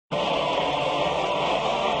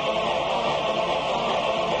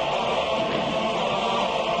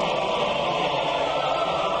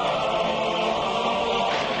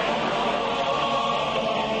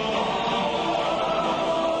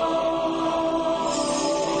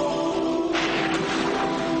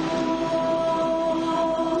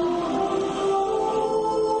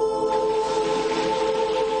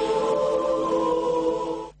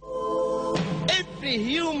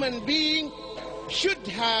human being should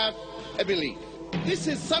have a belief. This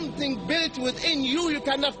is something built within you, you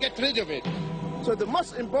cannot get rid of it. So the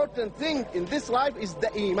most important thing in this life is the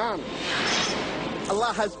Eemaan.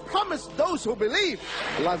 Allah has promised those who believe,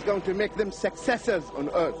 Allah is going to make them successors on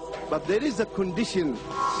earth. But there is a condition.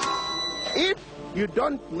 If you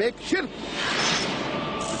don't make shirk.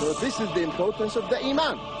 So this is the importance of the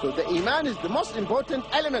Eemaan. So the Eemaan is the most important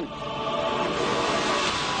element.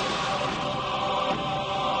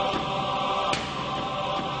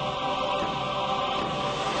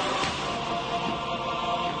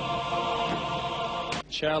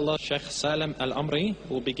 Inshallah, Sheikh Salim Al-Amri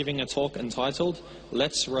will be giving a talk entitled,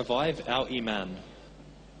 Let's Revive Our Eemaan.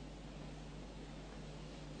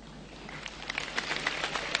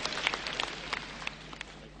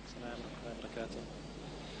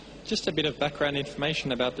 Just a bit of background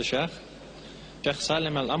information about the Sheikh. Sheikh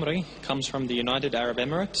Salim Al-Amri comes from the United Arab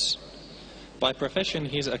Emirates. By profession,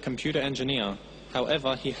 he's a computer engineer.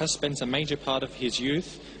 However, he has spent a major part of his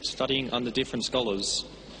youth studying under different scholars.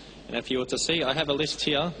 And if you were to see, I have a list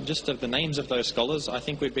here just of the names of those scholars. I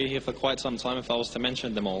think we'd be here for quite some time if I was to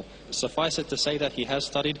mention them all. Suffice it to say that he has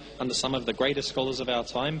studied under some of the greatest scholars of our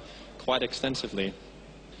time quite extensively.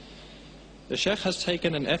 The Sheikh has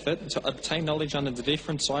taken an effort to obtain knowledge under the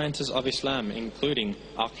different sciences of Islam, including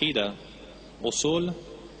Aqidah, Usul,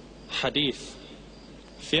 Hadith,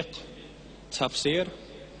 Fiqh, Tafsir,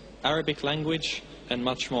 Arabic language, and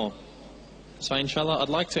much more. So inshallah, I'd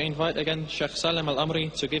like to invite again Sheikh Salim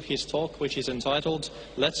Al-Amri to give his talk, which is entitled,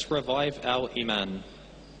 Let's Revive Our Eemaan.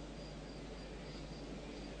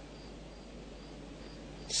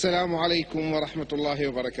 Assalamu alaikum wa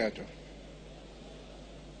rahmatullahi wa barakatuh.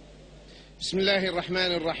 Bismillahir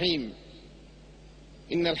Rahmanir Rahim.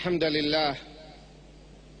 Innal hamdalillah.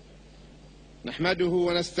 Nahmaduhu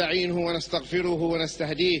wa nasta'inuhu wa nastaghfiruhu wa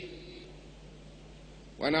nastahdihi.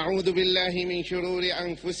 Wa na'udhu billahi min shururi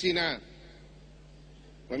anfusina.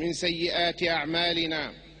 ومن سيئات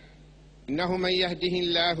أعمالنا إنه من يهده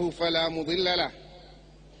الله فلا مضل له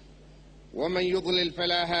ومن يضلل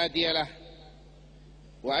فلا هادي له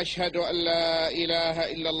وأشهد أن لا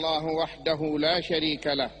إله إلا الله وحده لا شريك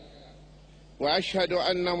له وأشهد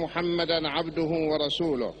أن محمدا عبده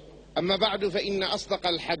ورسوله أما بعد فإن أصدق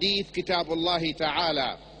الحديث كتاب الله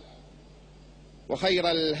تعالى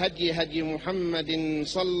وخير الهدي هدي محمد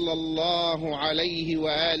صلى الله عليه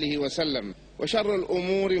وآله وسلم وشر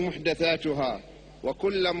الأمور محدثاتها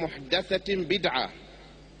وكل محدثة بدعة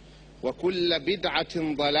وكل بدعة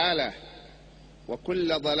ضلالة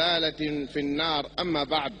وكل ضلالة في النار أما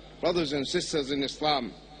بعد. Brothers and sisters in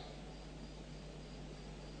Islam,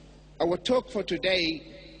 our talk for today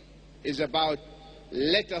is about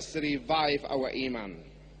let us revive our Eemaan.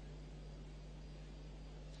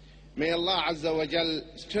 May Allah Azza wa Jal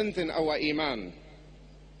strengthen our Eemaan.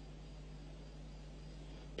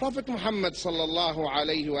 Prophet Muhammad sallallahu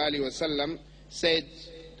alayhi wa sallam said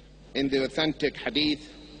in the authentic hadith,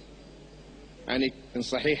 and it in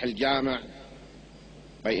Sahih al-Jami'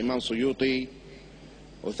 by Imam Suyuti,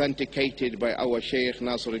 authenticated by our Shaykh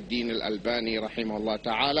Nasiruddin al-Albani rahimahullah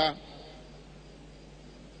ta'ala,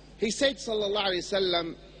 he said sallallahu alayhi wa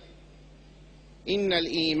sallam, inna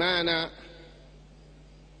al-Eemana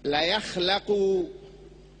la yakhlaqu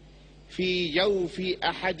fi jawfi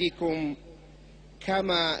ahadikum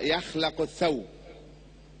كما يخلق الثوب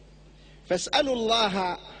فاسألوا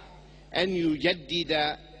الله أن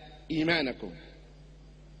يجدد إيمانكم.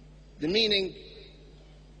 The meaning,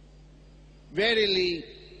 verily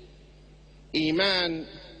Iman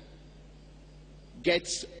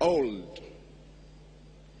gets old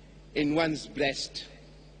in one's breast,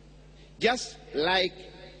 just like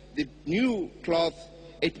the new cloth,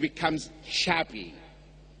 it becomes shabby.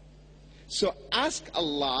 So ask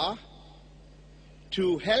Allah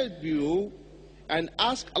to help you and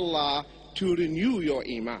ask Allah to renew your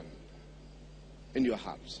Iman in your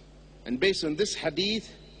hearts. And based on this hadith,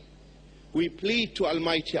 we plead to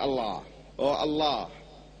Almighty Allah, Oh Allah,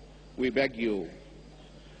 we beg you,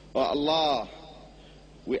 Oh Allah,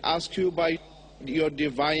 we ask you by your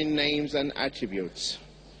divine names and attributes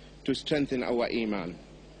to strengthen our Iman.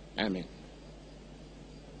 Amen.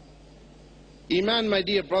 Iman, my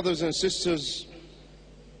dear brothers and sisters,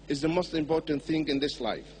 is the most important thing in this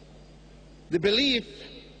life. The belief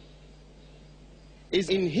is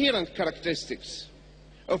inherent characteristics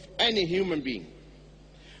of any human being.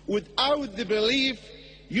 Without the belief,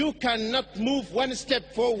 you cannot move one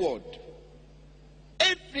step forward.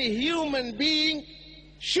 Every human being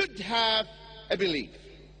should have a belief.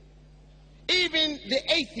 Even the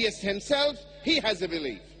atheist himself, he has a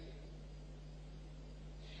belief.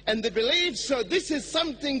 And they believe, so this is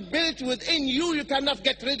something built within you, you cannot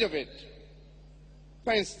get rid of it.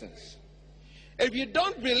 For instance, if you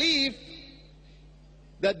don't believe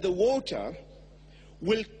that the water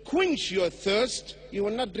will quench your thirst, you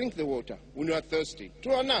will not drink the water when you are thirsty.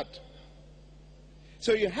 True or not?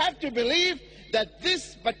 So you have to believe that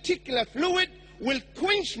this particular fluid will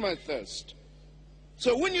quench my thirst.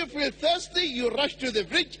 So when you feel thirsty, you rush to the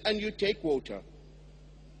fridge and you take water.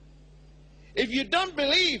 If you don't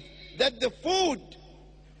believe that the food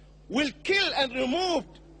will kill and remove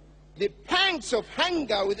the pangs of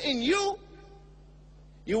hunger within you,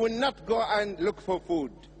 you will not go and look for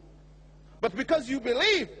food. But because you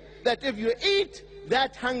believe that if you eat,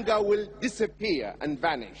 that hunger will disappear and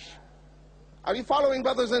vanish. Are you following,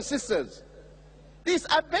 brothers and sisters? These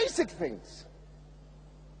are basic things.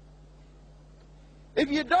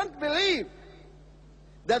 If you don't believe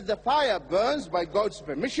that the fire burns by God's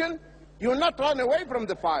permission, you will not run away from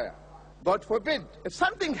the fire. God forbid. If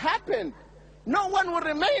something happened, no one will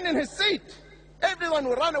remain in his seat. Everyone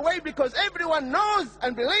will run away because everyone knows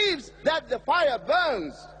and believes that the fire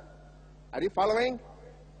burns. Are you following?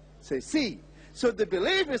 Say, see. So the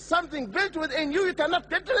belief is something built within you, you cannot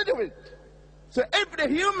get rid of it. So every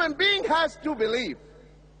human being has to believe.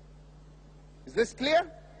 Is this clear?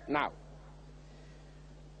 Now.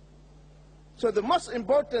 So the most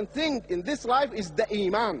important thing in this life is the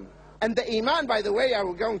Eemaan. And the Eemaan, by the way,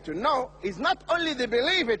 we're going to know, is not only the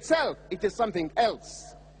belief itself, it is something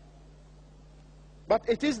else. But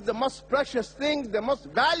it is the most precious thing, the most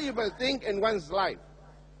valuable thing in one's life.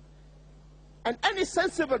 And any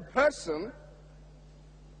sensible person,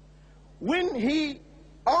 when he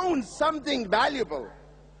owns something valuable,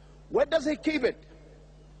 where does he keep it?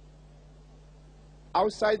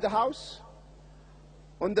 Outside the house?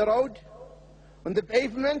 On the road? On the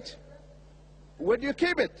pavement? Where do you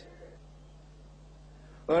keep it?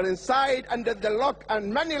 Or inside under the lock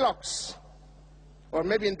and many locks? Or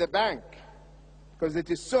maybe in the bank? Because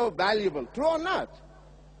it is so valuable. True or not?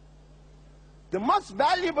 The most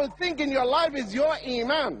valuable thing in your life is your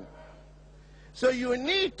Eemaan. So you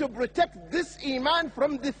need to protect this Eemaan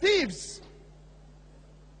from the thieves.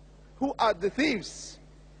 Who are the thieves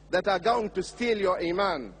that are going to steal your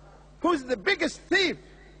Eemaan? Who's the biggest thief?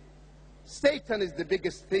 Satan is the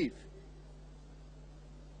biggest thief.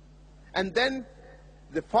 And then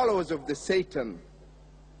the followers of the Satan,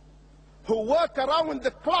 who work around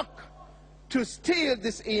the clock to steal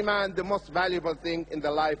this Eemaan, the most valuable thing in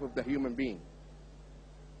the life of the human being.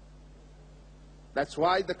 That's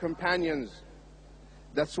why the companions,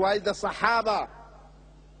 that's why the Sahaba,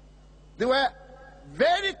 they were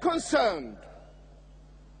very concerned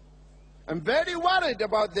and very worried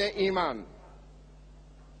about their Eemaan.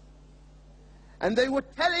 And they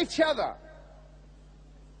would tell each other,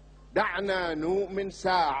 دعنا نؤمن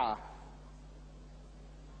ساعة.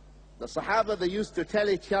 The Sahaba, they used to tell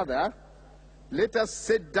each other, let us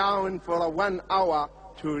sit down for 1 hour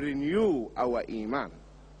to renew our Eemaan.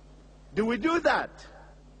 Do we do that?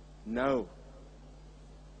 No.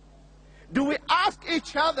 Do we ask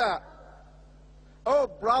each other, oh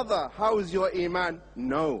brother, how is your Eemaan?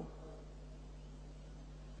 No.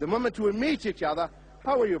 The moment we meet each other,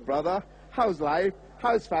 how are you, brother? How's life?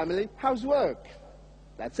 How's family? How's work?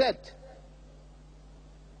 That's it.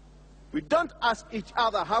 We don't ask each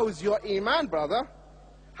other, how's your Eemaan, brother?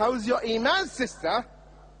 How's your Eemaan, sister?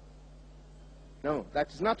 No,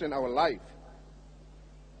 that is not in our life.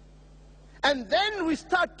 And then we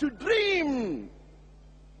start to dream.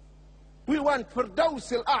 We want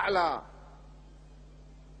Firdaus al-A'la.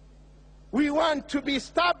 We want to be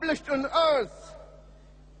established on earth.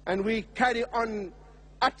 And we carry on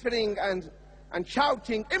uttering and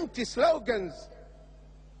shouting empty slogans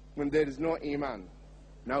when there is no Eemaan.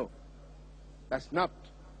 No, that's not.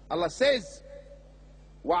 Allah says,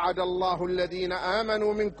 وَعَدَ اللَّهُ الَّذِينَ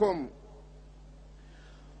آمَنُوا مِنْكُمْ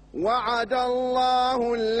وَعَدَ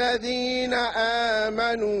اللَّهُ الَّذِينَ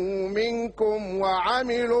آمَنُوا مِنْكُمْ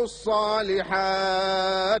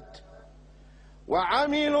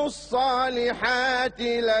وَعَمِلُوا الصَّالِحَاتِ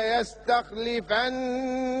لَيَسْتَخْلِفَنَّهُمْ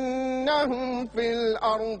فِي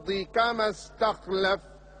الْأَرْضِ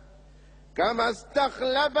كما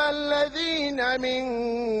استخلف الذين من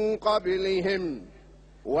قبلهم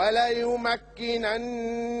وليمكنن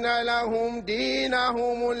لهم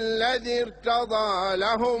دينهم الذي ارتضى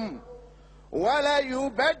لهم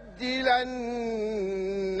وليبدلنهم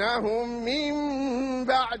من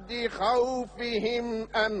بعد خوفهم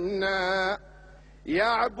أمنا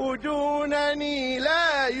يعبدونني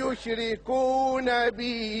لا يشركون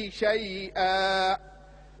بي شيئا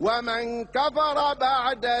ومن كفر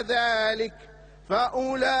بعد ذلك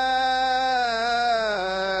فأولئك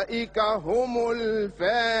هم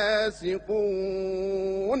الفاسقون.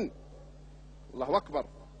 Allahu Akbar.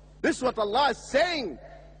 This is what Allah is saying.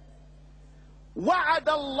 وَعَدَ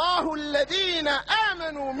اللَّهُ الَّذِينَ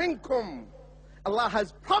آمَنُوا مِنْكُمْ. Allah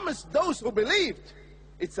has promised those who believed.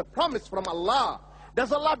 It's a promise from Allah.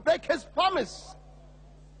 Does Allah break His promise?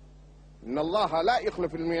 إِنَّ اللَّهَ لَا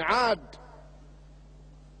يُخْلِفُ الْمِيعَادِ.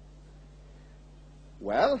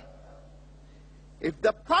 Well, if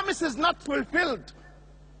the promise is not fulfilled,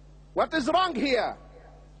 what is wrong here?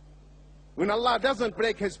 When Allah doesn't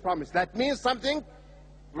break His promise, that means something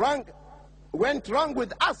went wrong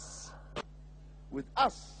with us. With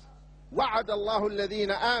us. وَعَدَ اللَّهُ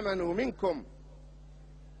الَّذِينَ آمَنُوا مِنْكُمْ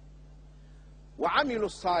وَعَمِلُوا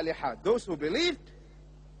الصَّالِحَاتِ. Those who believed.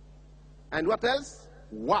 And what else?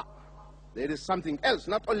 There is something else,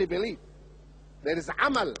 not only belief. There is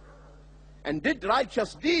amal. And did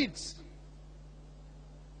righteous deeds.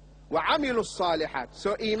 وَعَمِلُوا الصَّالِحَاتِ.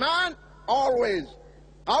 So Eemaan always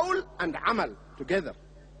qawl and amal together.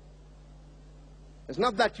 It's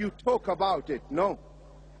not that you talk about it, no.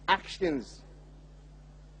 Actions.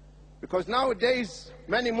 Because nowadays,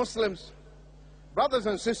 many Muslims, brothers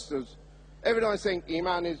and sisters, everyone is saying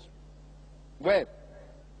Eemaan is where?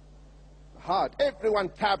 Heart. Everyone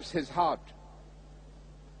taps his heart.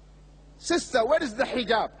 Sister, where is the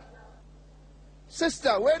hijab?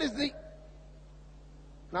 Sister, where is the...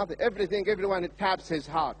 Nothing. Everything, everyone taps his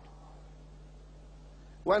heart.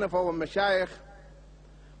 One of our mashayikh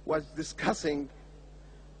was discussing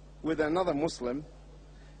with another Muslim.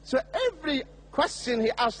 So every question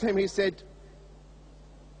he asked him, he said,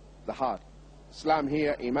 the heart. Islam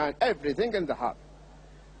here, Eemaan, everything in the heart.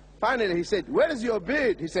 Finally he said, where is your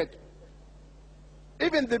beard? He said,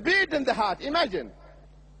 even the beard in the heart. Imagine.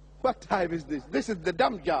 What type is this? This is the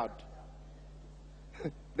dump yard.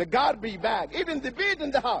 The garbage bag. Even the beard in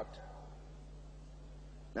the heart.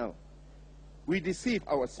 No. We deceive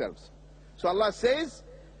ourselves. So Allah says,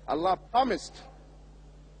 Allah promised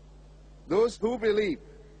those who believe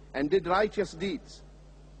and did righteous deeds.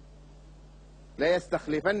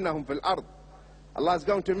 لَيَسْتَخْلِفَنَّهُمْ فِي الْأَرْضِ. Allah is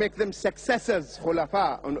going to make them successors,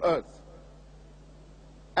 khulafa, on earth,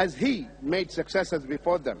 as He made successors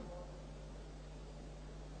before them.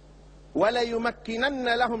 وَلَيُمَكِّنَنَّ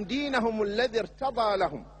لَهُمْ دِينَهُمُ الَّذِي ارْتَضَى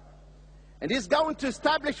لَهُمْ. And He's going to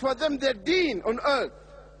establish for them their deen on earth,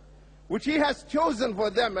 which He has chosen for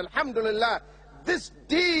them. Alhamdulillah, this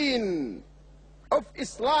deen of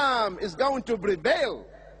Islam is going to prevail.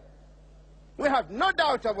 We have no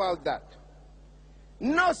doubt about that.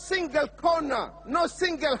 No single corner, no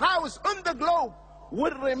single house on the globe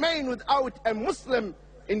will remain without a Muslim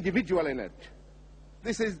individual in it.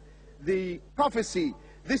 This is the prophecy.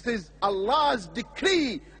 This is Allah's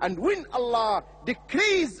decree. And when Allah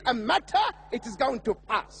decrees a matter, it is going to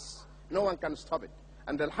pass. No one can stop it.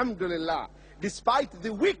 And alhamdulillah, despite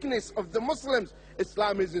the weakness of the Muslims,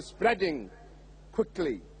 Islam is spreading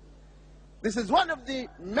quickly. This is one of the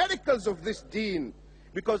miracles of this deen.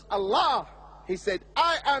 Because Allah, He said,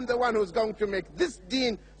 I am the one who's going to make this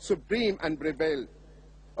deen supreme and prevail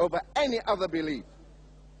over any other belief.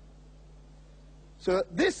 So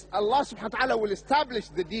this, Allah subhanahu wa ta'ala will establish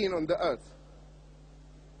the deen on the earth.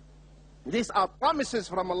 These are promises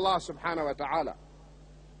from Allah subhanahu wa ta'ala.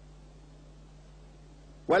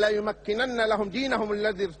 وَلَا يُمَكِّنَنَّ لَهُمْ دِينَهُمُ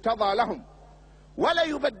الَّذِي ارْتَضَى لَهُمْ وَلَا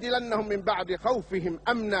يُبَدِّلَنَّهُمْ مِنْ بَعْدِ خَوْفِهِمْ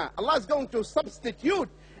أَمْنًا. Allah is going to substitute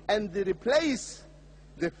and replace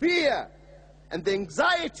the fear and the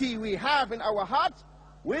anxiety we have in our hearts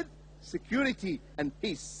with security and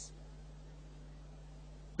peace.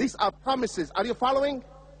 These are promises. Are you following?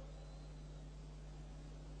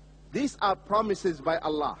 These are promises by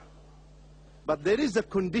Allah. But there is a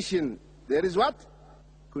condition. There is what?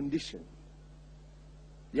 Condition.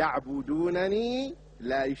 يَعْبُدُونَنِي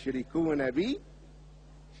لَا يُشْرِكُونَ بِي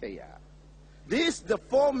شَيْئًا. These, the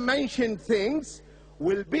four mentioned things,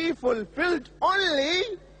 will be fulfilled only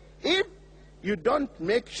if you don't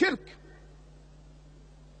make shirk.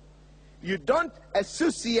 You don't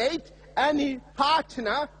associate any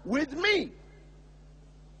partner with me.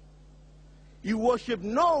 You worship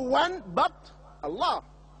no one but Allah.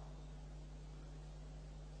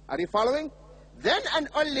 Are you following? Then and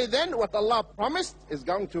only then what Allah promised is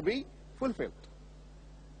going to be fulfilled.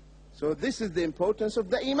 So this is the importance of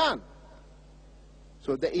the Eemaan.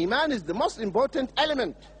 So the Eemaan is the most important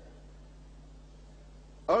element.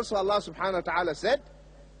 Also Allah subhanahu wa ta'ala said,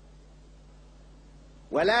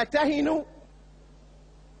 وَلَا تَهِنُوا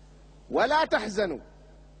وَلَا تَحْزَنُوا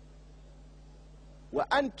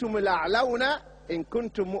وَأَنْتُمُ الْأَعْلَوْنَ إِن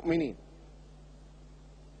كُنْتُم مُؤْمِنِينَ.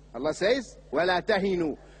 Allah says, وَلَا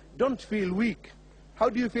تَهِنُوا. don't feel weak. How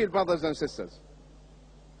do you feel, brothers and sisters?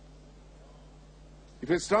 You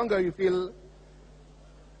feel stronger, you feel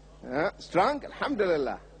strong?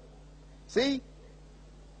 Alhamdulillah. See,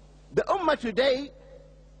 the Ummah today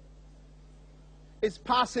is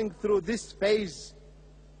passing through this phase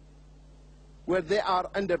where they are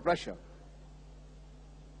under pressure.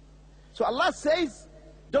 So Allah says,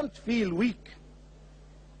 don't feel weak.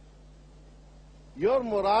 Your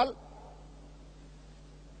morale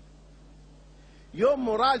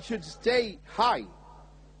should stay high.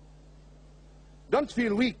 Don't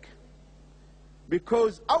feel weak,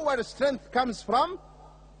 because our strength comes from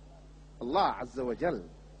Allah Azza wa Jal.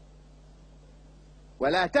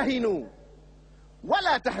 وَلَا تَهِنُوا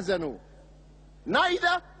وَلَا تَحْزَنُوا.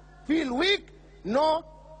 Neither feel weak nor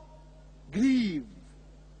grieve.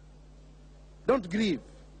 Don't grieve,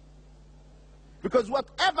 because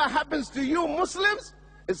whatever happens to you Muslims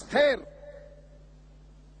is khair.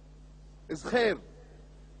 Is khair.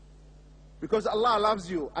 Because Allah loves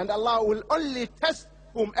you, and Allah will only test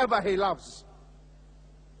whomever He loves.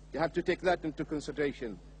 You have to take that into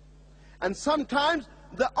consideration. And sometimes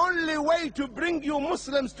the only way to bring you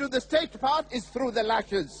Muslims to the straight path is through the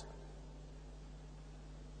lashes.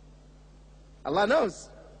 Allah knows.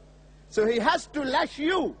 So He has to lash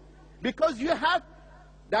you, because you have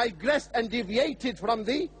digressed and deviated from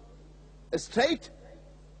the straight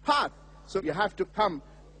path. So you have to come.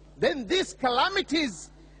 Then these calamities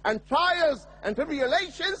and trials and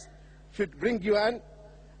tribulations should bring you on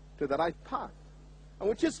to the right path. And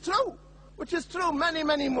which is true.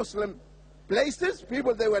 Many Muslim places,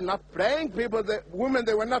 people, they were not praying, women,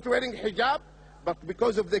 they were not wearing hijab, but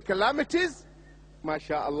because of the calamities,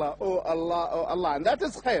 mashallah, oh Allah, and that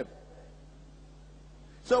is khair.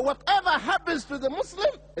 So whatever happens to the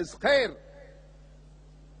Muslim is khair,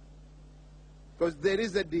 because there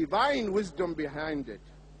is a divine wisdom behind it.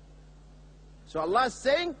 So Allah is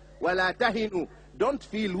saying, وَلَا تَهِنُوا. Don't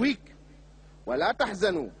feel weak. وَلَا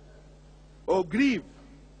تَحْزَنُوا. Or grieve.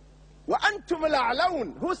 وَأَنْتُمُ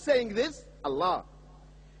الْأَعْلَوْنَ. Who's saying this? Allah.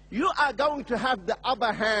 You are going to have the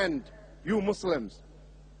upper hand, you Muslims.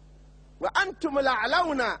 وَأَنْتُمُ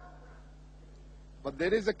الْأَعْلَوْنَ. But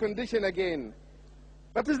there is a condition again.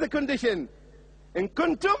 What is the condition? إِن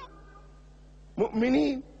كُنْتُمْ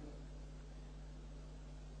مُؤْمِنِينَ.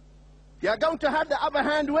 You are going to have the upper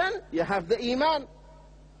hand when you have the Eemaan.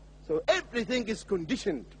 So everything is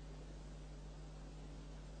conditioned.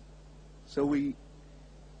 So we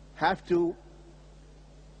have to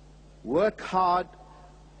work hard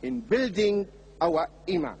in building our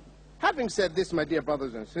Eemaan. Having said this, my dear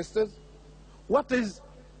brothers and sisters, what is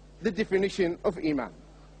the definition of Eemaan?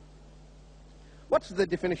 What's the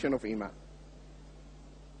definition of Eemaan?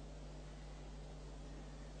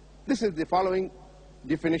 This is the following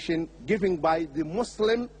definition given by the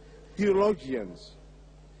Muslim theologians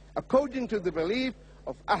according to the belief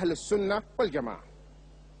of Ahl Sunnah wal Jama'ah.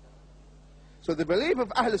 So the belief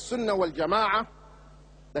of Ahl Sunnah wal Jama'ah,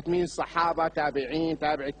 that means Sahaba, Tabi'een,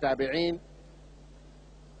 Tabi'een.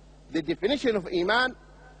 The definition of Eemaan: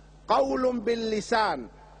 قول باللسان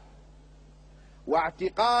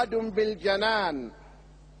واعتقاد بالجنان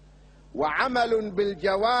وعمل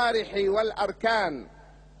بالجوارح والأركان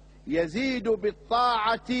يزيد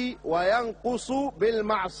بالطاعة وينقص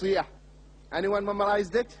بالمعصية. Anyone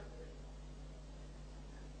memorized it?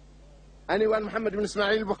 Anyone Muhammad ibn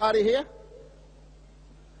Ismail Bukhari here?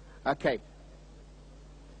 Okay.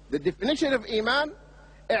 The definition of Eemaan: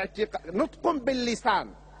 نطق باللسان,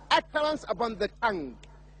 utterance upon the tongue.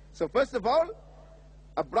 So first of all,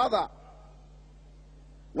 a brother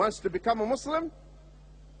wants to become a Muslim,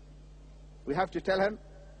 we have to tell him,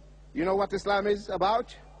 you know what Islam is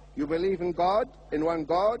about? You believe in God, in one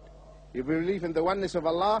God. You believe in the oneness of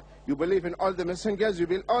Allah. You believe in all the messengers. You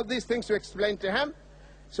believe all these things to explain to him.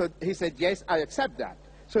 So he said, yes, I accept that.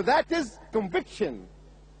 So that is conviction.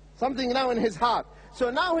 Something now in his heart.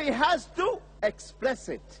 So now he has to express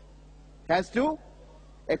it. He has to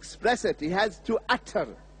express it. He has to utter.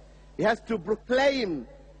 He has to proclaim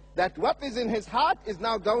that what is in his heart is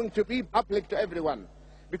now going to be public to everyone.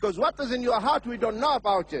 Because what is in your heart, we don't know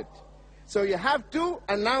about it. So you have to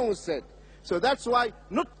announce it. So that's why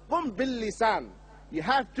nutqum bil lisan. You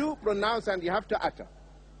have to pronounce and you have to utter.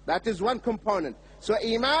 That is one component. So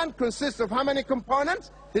Eemaan consists of how many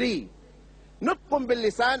components? 3. Nutqum bil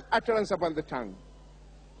lisan, utterance upon the tongue.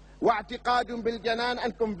 Wa'tiqadun bil janan,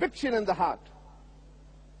 and conviction in the heart.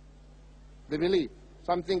 The belief,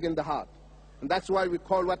 something in the heart. And that's why we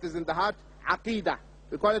call what is in the heart Aqidah.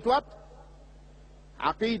 We call it what?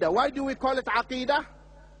 Aqidah. Why do we call it Aqidah?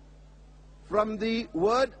 From the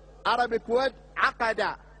word, Arabic word,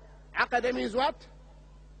 Aqada. Aqada means what?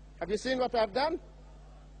 Have you seen what I've done?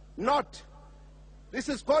 Knot. This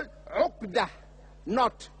is called uqdah,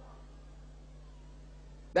 knot.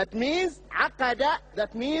 That means aqada,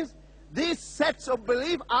 that means these sets of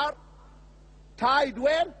belief are tied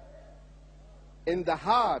where? In the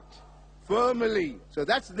heart, firmly. So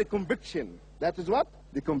that's the conviction. That is what?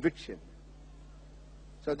 The conviction.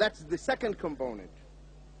 So that's the second component.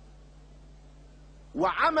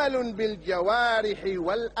 وَعَمَلٌ بِالْجَوَارِحِ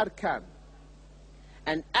وَالْأَرْكَانِ.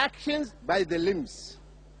 And actions by the limbs.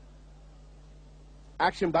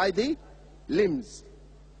 Action by the limbs.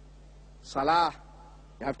 Salah,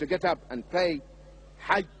 you have to get up and pray.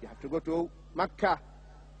 Hajj, you have to go to Makkah.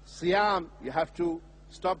 Siyam, you have to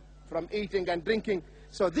stop from eating and drinking.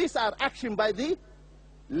 So these are action by the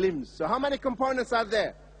limbs. So how many components are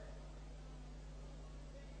there?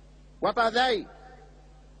 What are they?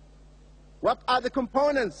 What are the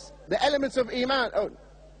components, the elements of Eemaan? Oh.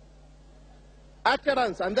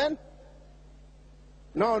 Utterance and then?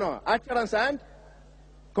 No. Utterance and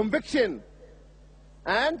conviction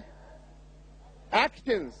and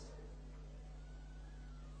actions.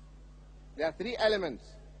 There are three elements.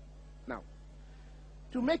 Now,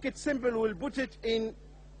 to make it simple, we'll put it in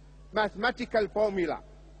mathematical formula.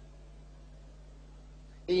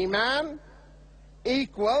 Eemaan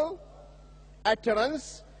equal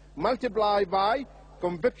utterance multiplied by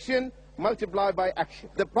conviction multiplied by action.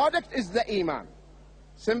 The product is the Eemaan.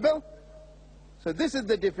 Simple? So this is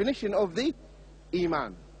the definition of the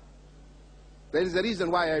Eemaan. There is a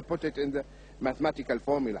reason why I put it in the mathematical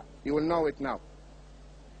formula. You will know it now.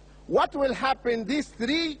 What will happen, these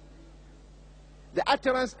three, the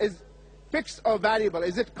utterance is fixed or variable.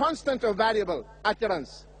 Is it constant or variable?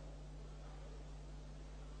 Utterance.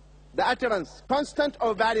 The utterance, constant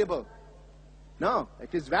or variable? No,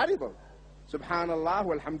 it is variable. Subhanallah,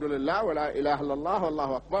 walhamdulillah, wa la ilaha illallah,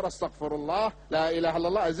 wallahu akbar, astaghfirullah, la ilaha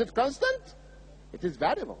illallah. Is it constant? It is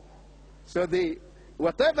variable. So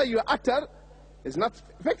whatever you utter is not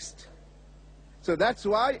fixed. So that's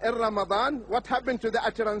why in Ramadan, what happened to the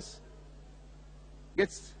utterance?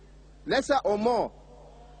 Gets lesser or more?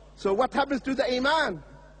 So what happens to the Eemaan?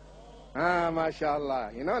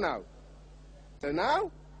 MashaAllah, you know now. So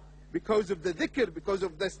now, because of the dhikr, because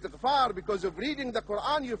of the istighfar, because of reading the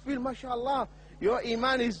Quran, you feel, MashaAllah, your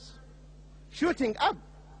Eemaan is shooting up,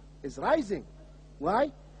 is rising.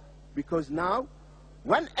 Why? Because now,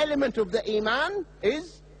 one element of the Eemaan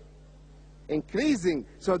is increasing.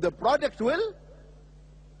 So the product will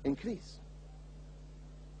increase.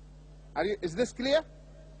 Is this clear?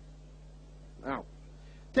 Now,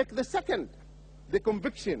 take the second, the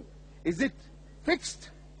conviction. Is it fixed?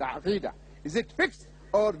 The aqidah. Is it fixed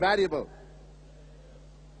or variable?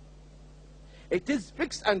 It is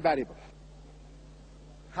fixed and variable.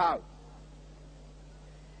 How?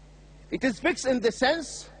 It is fixed in the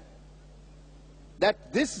sense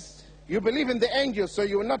that this, you believe in the angels, so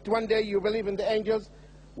you will not one day you believe in the angels,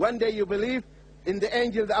 one day you believe in the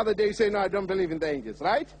angels, the other day you say, no, I don't believe in the angels,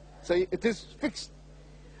 right? So it is fixed.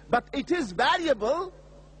 But it is variable,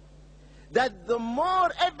 that the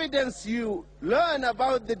more evidence you learn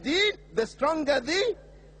about the deen, the stronger the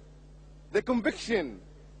conviction.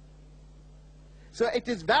 So it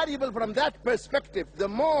is variable from that perspective. The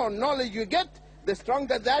more knowledge you get, the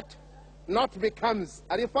stronger that knot becomes.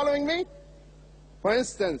 Are you following me? For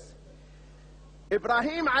instance,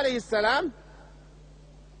 Ibrahim alayhi salam,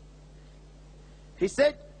 he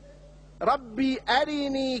said, Rabbi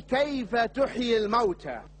arini kayfa tuhyi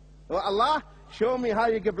al-mawta. Oh Allah, show me how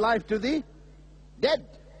you give life to the dead.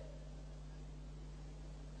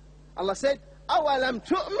 Allah said, awalam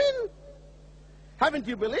tu'min? Haven't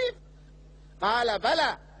you believed? قال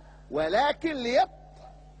بلى ولكن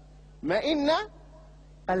ليطمئن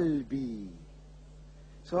قلبي.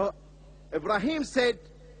 So Ibrahim said,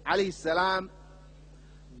 alayhi salam,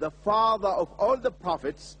 the father of all the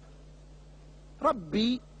prophets,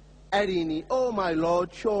 Rabbi arini, oh my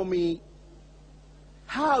Lord, show me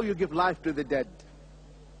how you give life to the dead.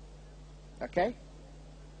 Okay?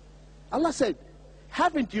 Allah said,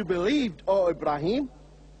 haven't you believed, O Ibrahim?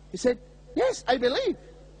 He said, yes, I believe.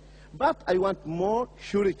 But I want more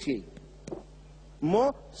surety,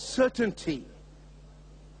 more certainty,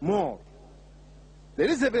 more. There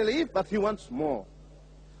is a belief, but he wants more.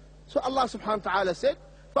 So Allah subhanahu wa ta'ala said,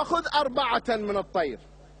 فَخُذْ أَرْبَعَةً مِنَ الطَّيْرِ.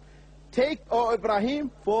 Take, O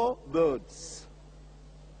Ibrahim, 4 birds,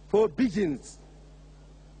 4 pigeons,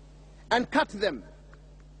 and cut them.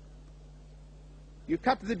 You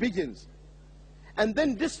cut the pigeons, and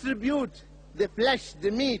then distribute the flesh,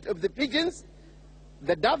 the meat of the pigeons,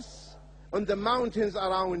 the doves, on the mountains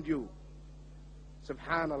around you.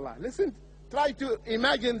 Subhanallah. Listen, try to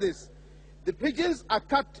imagine this. the pigeons are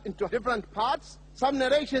cut into different parts. Some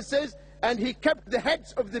narration says, and he kept the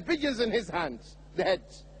heads of the pigeons in his hands, the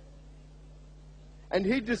heads. And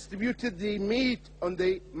he distributed the meat on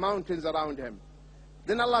the mountains around him.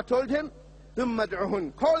 Then Allah told him, ثُمَّ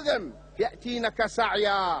ادْعُهُنْ, call them, يَأْتِينَكَ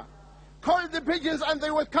سَعْيًا. Call the pigeons and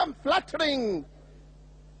they will come fluttering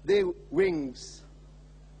their wings.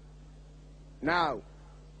 Now,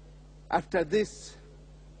 after this,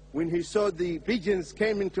 when he saw the pigeons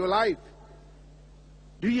came into life,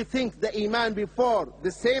 do you think the Eemaan before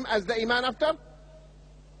the same as the Eemaan after?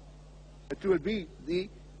 It will be the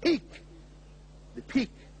peak. The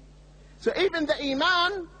peak. So even the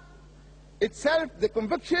Eemaan itself, the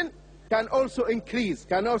conviction, can also increase.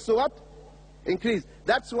 Can also what? Increase.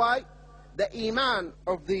 That's why the Eemaan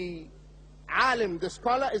of the alim, the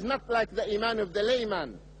scholar, is not like the Eemaan of the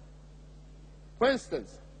layman. For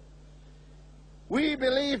instance, we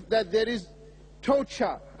believe that there is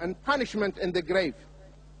torture and punishment in the grave.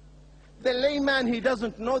 The layman, he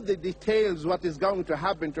doesn't know the details, what is going to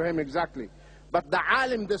happen to him exactly. But the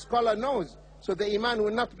alim, the scholar, knows. So the Eemaan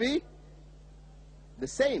will not be the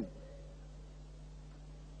same.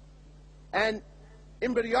 And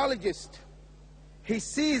embryologist, he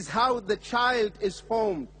sees how the child is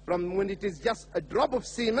formed from when it is just a drop of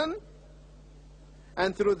semen,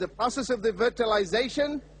 and through the process of the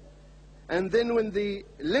fertilization, and then when the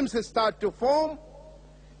limbs start to form,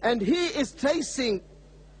 and he is tracing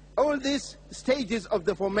all these stages of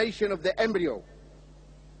the formation of the embryo.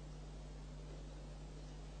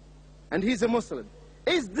 And he's a Muslim.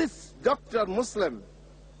 Is this doctor Muslim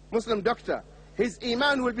doctor? His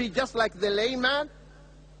Eemaan will be just like the layman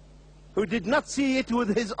who did not see it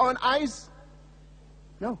with his own eyes?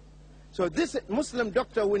 No. So this Muslim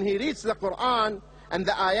doctor, when he reads the Quran and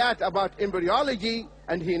the ayat about embryology,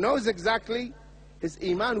 and he knows exactly, his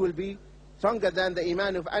Eemaan will be stronger than the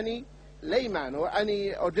Eemaan of any layman or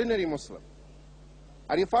any ordinary Muslim.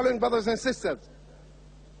 Are you following, brothers and sisters?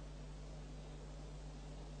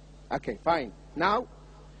 Okay, fine. Now,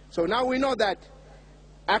 so now we know that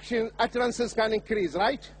utterances can increase,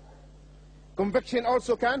 right? Conviction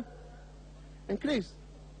also can increase.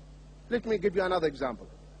 Let me give you another example.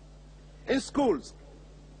 In schools,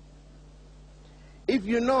 if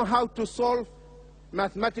you know how to solve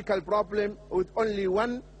mathematical problem with only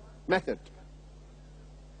one method,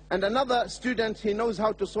 and another student, he knows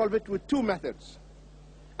how to solve it with 2 methods,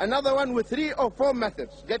 another one with 3 or 4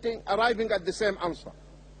 methods, arriving at the same answer.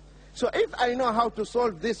 So if I know how to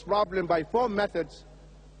solve this problem by 4 methods,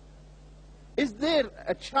 is there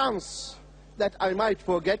a chance that I might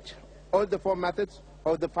forget all the 4 methods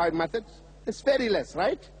or the 5 methods? It's very less,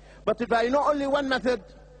 right? But if I know only one method,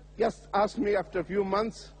 just ask me after a few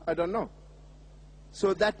months, I don't know.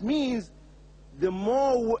 So that means the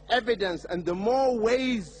more evidence and the more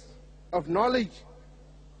ways of knowledge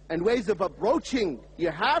and ways of approaching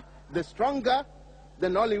you have, the stronger the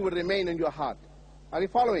knowledge will remain in your heart. Are you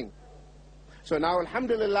following? So now,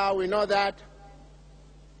 alhamdulillah, we know that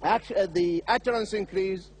the utterance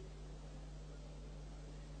increases,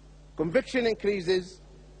 conviction increases,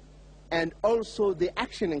 and also the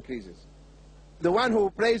action increases. The one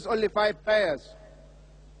who prays only 5 prayers,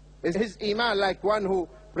 is his Eemaan like one who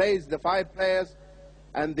prays the 5 prayers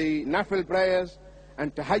and the nafil prayers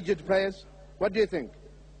and tahajjud prayers? What do you think?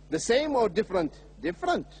 The same or different?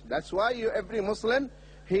 Different. That's why every Muslim,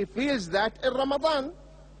 he feels that in Ramadan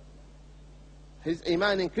his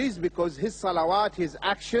Eemaan increased because his salawat, his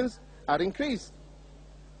actions are increased.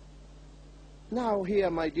 Now here,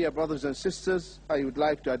 my dear brothers and sisters, I would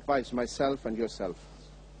like to advise myself and yourself.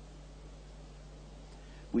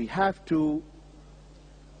 We have to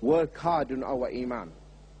work hard on our Eemaan.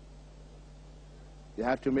 You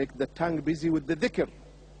have to make the tongue busy with the dhikr,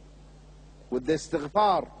 with the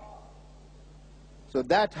istighfar. So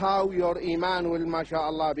that's how your Eemaan will,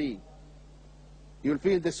 mashallah, be. You'll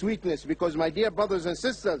feel the sweetness, because, my dear brothers and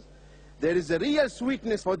sisters, there is a real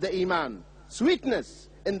sweetness for the Eemaan. Sweetness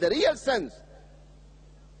in the real sense.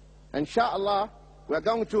 Inshallah, we are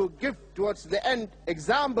going to give towards the end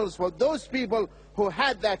examples for those people who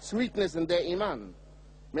had that sweetness in their Eemaan.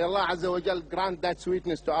 May Allah Azza wa Jal grant that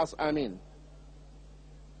sweetness to us. Ameen.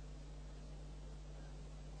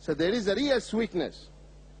 So there is a real sweetness.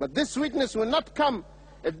 But this sweetness will not come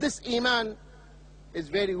if this Eemaan is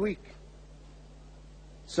very weak.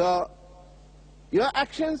 So your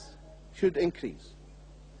actions should increase.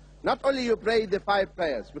 Not only you pray the 5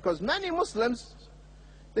 prayers, because many Muslims,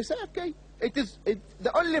 they say, okay,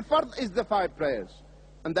 the only fard is the 5 prayers,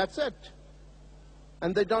 and that's it.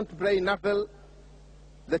 And they don't pray nafil,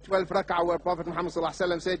 the 12 rak'ah, where Prophet Muhammad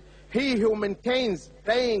said, he who maintains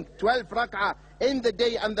praying 12 rak'ah in the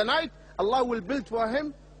day and the night, Allah will build for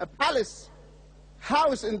him a palace,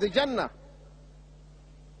 house in the Jannah.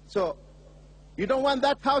 So, you don't want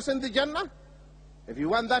that house in the Jannah? If you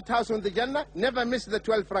want that house in the Jannah, never miss the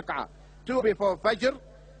 12 rak'ah. 2 before Fajr,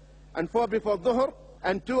 and 4 before Dhuhr,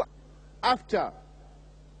 and 2 after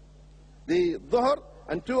the Dhuhr,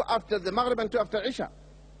 and 2 after the Maghrib, and 2 after Isha.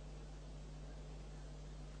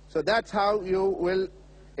 So that's how you will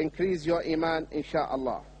increase your Iman,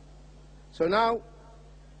 insha'Allah. So now,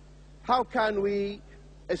 how can we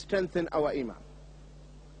strengthen our Iman?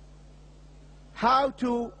 How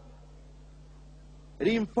to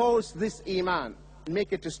reinforce this Iman,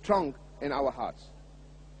 make it strong in our hearts?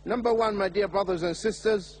 Number one, my dear brothers and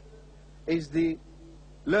sisters, is the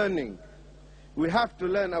learning. We have to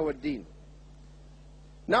learn our deen.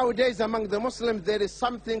 Nowadays among the Muslims there is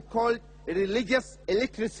something called religious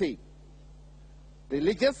illiteracy.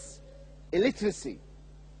 Religious illiteracy.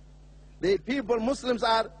 The people, Muslims,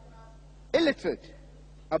 are illiterate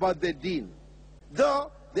about their deen.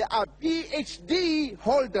 Though they are PhD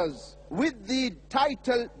holders with the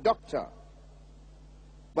title doctor,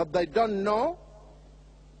 but they don't know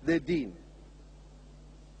their deen.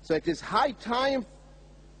 So it is high time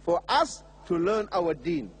for us to learn our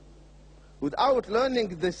deen. Without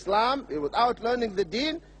learning the Islam, without learning the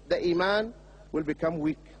deen, the Iman will become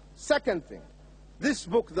weak. Second thing, this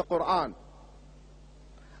book, the Quran,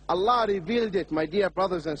 Allah revealed it, my dear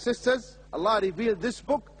brothers and sisters. Allah revealed this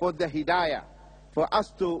book for the Hidayah, for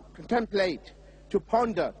us to contemplate, to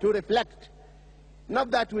ponder, to reflect.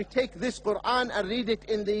 Not that we take this Quran and read it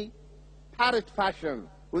in the parrot fashion,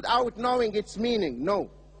 without knowing its meaning. No.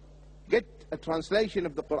 Get a translation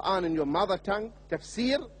of the Quran in your mother tongue,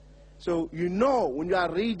 tafsir, so you know when you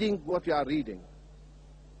are reading what you are reading.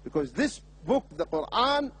 Because this book, the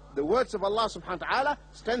Quran, the words of Allah subhanahu wa ta'ala,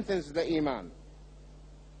 strengthens the Iman.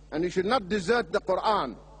 And you should not desert the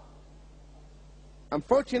Quran.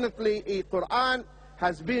 Unfortunately, the Quran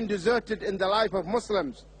has been deserted in the life of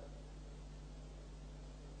Muslims.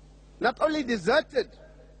 Not only deserted,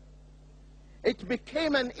 it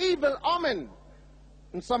became an evil omen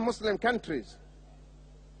in some Muslim countries.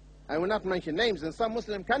 I will not mention names. In some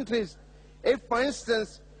Muslim countries, if, for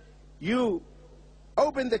instance, you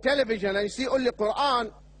open the television and you see only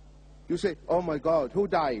Quran, you say, oh my God, who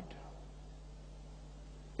died?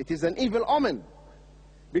 It is an evil omen.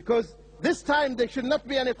 Because this time there should not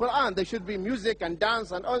be any Quran. There should be music and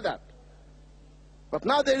dance and all that. But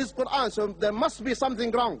now there is Quran, so there must be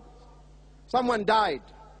something wrong. Someone died.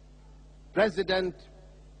 President,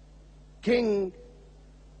 king.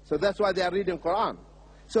 So that's why they are reading Quran.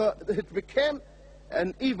 So it became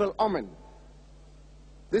an evil omen.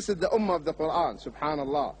 This is the ummah of the Quran,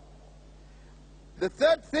 subhanallah. The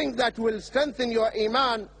third thing that will strengthen your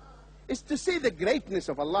Iman is to see the greatness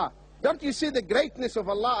of Allah. Don't you see the greatness of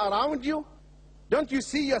Allah around you? Don't you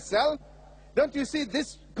see yourself? Don't you see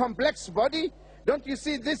this complex body? Don't you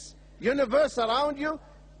see this universe around you?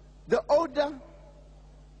 The order.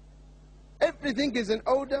 Everything is in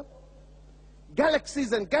order.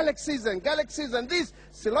 Galaxies and galaxies and galaxies, and these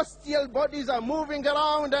celestial bodies are moving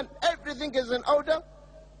around and everything is in order.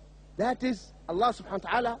 That is, Allah subhanahu wa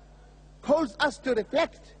ta'ala calls us to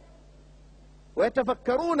reflect.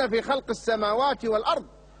 وَيَتَفَكَّرُونَ فِي خَلْقِ السَّمَاوَاتِ وَالْأَرْضِ.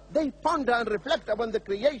 They ponder and reflect upon the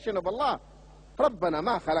creation of Allah. رَبَّنَا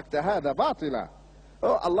مَا خَلَقْتَ هَذَا بَاطِلًا.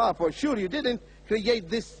 Oh Allah, for sure you didn't create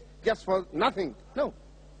this just for nothing. No,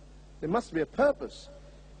 there must be a purpose.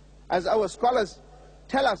 As our scholars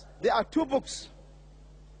tell us, there are 2 books.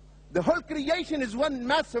 The whole creation is one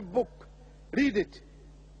massive book. Read it.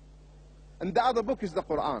 And the other book is the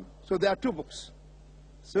Quran. So there are 2 books.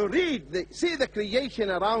 So read, see the creation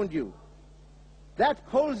around you. That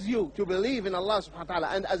calls you to believe in Allah subhanahu wa ta'ala.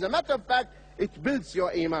 And as a matter of fact, it builds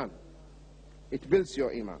your Iman. It builds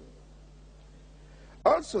your Iman.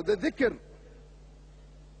 Also the dhikr.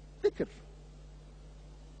 Dhikr.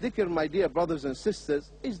 Dhikr, my dear brothers and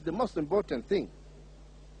sisters, is the most important thing.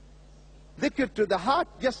 Dhikr to the heart,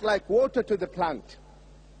 just like water to the plant.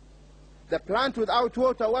 The plant without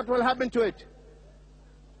water, what will happen to it?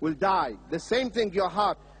 Will die. The same thing, your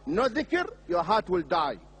heart. No dhikr, your heart will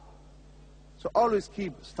die. So always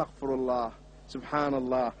keep astaghfirullah,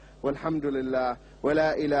 subhanallah, walhamdulillah, wa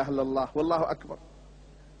la ilaha illallah, wallahu akbar.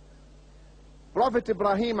 Prophet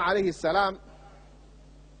Ibrahim alayhi salam,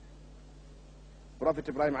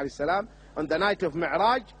 on the night of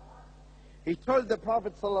Mi'raj, he told the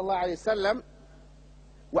Prophet sallallahu alayhi wasallam,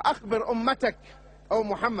 وَأَخْبِرْ أُمَّتَكَ, O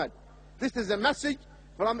Muhammad. This is a message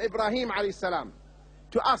from Ibrahim alayhi salam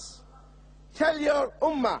to us. Tell your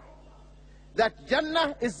ummah that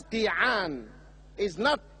Jannah is qi'an, is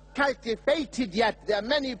not cultivated yet. There are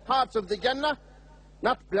many parts of the Jannah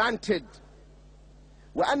not planted.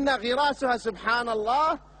 وَأَنَّ غِرَاسُهَا سُبْحَانَ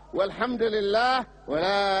اللَّهِ وَالْحَمْدُ لِلَّهِ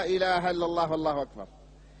وَلَا إِلَهَ إِلَّا اللَّهُ وَاللَّهُ أَكْبَرُ.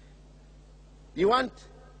 You want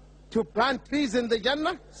to plant trees in the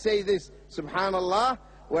Jannah? Say this, Subhanallah,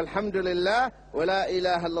 walhamdulillah, wa la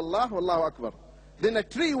ilaha illallah, wallahu akbar. Then a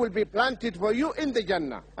tree will be planted for you in the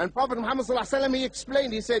Jannah. And Prophet Muhammad he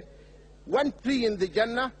explained, he said, one tree in the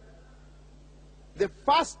Jannah, the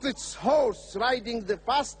fastest horse, riding the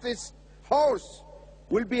fastest horse,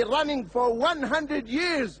 will be running for 100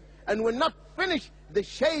 years and will not finish the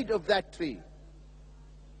shade of that tree.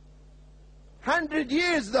 100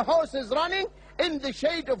 years the horse is running in the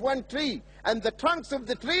shade of one tree, and the trunks of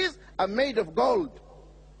the trees are made of gold.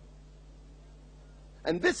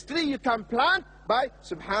 And this tree you can plant by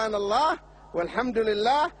Subhanallah,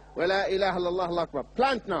 walhamdulillah, wa la ilaha illallah, Allahu akbar.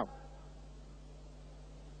 Plant now.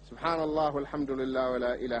 Subhanallah, walhamdulillah, wa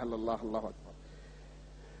la ilaha illallah, Allahu akbar.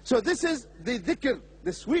 So this is the dhikr,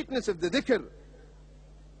 the sweetness of the dhikr.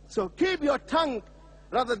 So keep your tongue,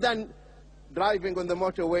 rather than driving on the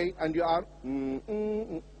motorway and you are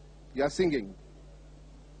you are singing.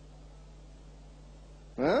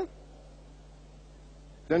 Huh?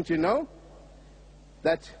 Don't you know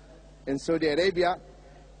that in Saudi Arabia,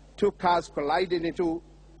 two cars collided into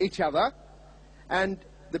each other, and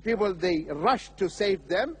the people, they rushed to save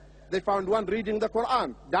them. They found one reading the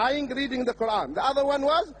Quran, dying reading the Quran. The other one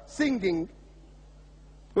was singing.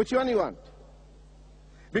 Which one you want?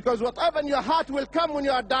 Because whatever in your heart will come when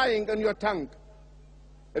you are dying on your tongue.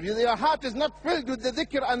 If your heart is not filled with the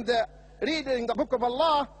dhikr and the reading the book of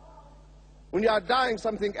Allah, when you are dying,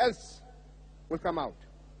 something else will come out.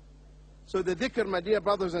 So the dhikr, my dear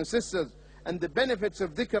brothers and sisters, and the benefits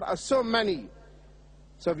of dhikr are so many.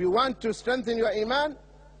 So if you want to strengthen your iman,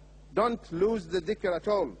 don't lose the dhikr at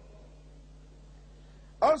all.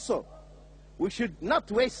 Also, we should not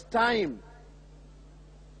waste time.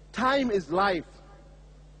 Time is life.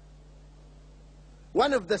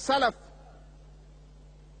 One of the Salaf,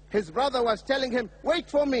 his brother was telling him, wait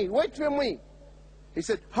for me, wait for me. He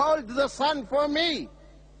said, hold the sun for me.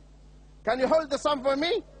 Can you hold the sun for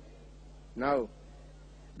me? No.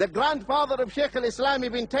 The grandfather of Shaykh al-Islam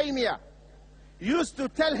ibn Taymiyyah used to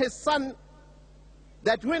tell his son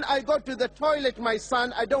that when I go to the toilet, my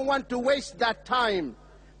son, I don't want to waste that time.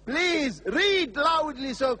 Please read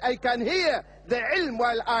loudly so I can hear the ilm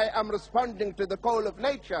while I am responding to the call of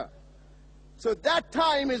nature. So that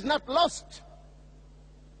time is not lost.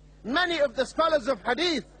 Many of the scholars of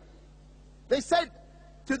hadith, they said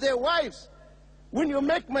to their wives, when you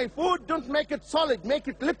make my food, don't make it solid, make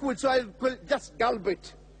it liquid so I will just gulp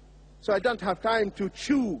it. So I don't have time to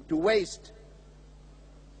chew, to waste.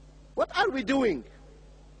 What are we doing?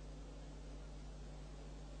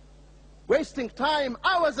 Wasting time,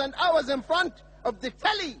 hours and hours in front of the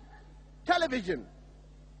television.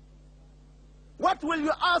 What will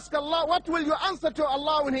you ask Allah? What will you answer to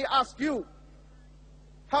Allah when He asks you?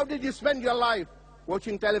 How did you spend your life?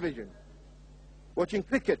 Watching television, watching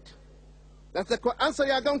cricket. That's the answer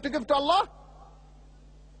you are going to give to Allah?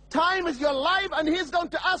 Time is your life and He is going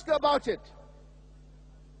to ask you about it.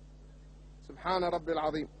 Subhana Rabbil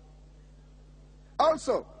Azim.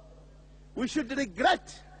 Also, we should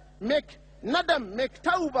regret, make nadam, make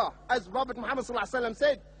tawbah, as Prophet Muhammad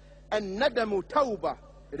said, and nadamu tawbah.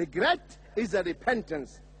 Regret is a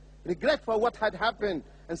repentance. Regret for what had happened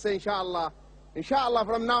and say, inshallah, inshallah,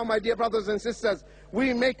 from now, my dear brothers and sisters,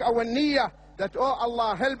 we make our niyyah that, oh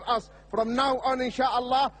Allah, help us. From now on,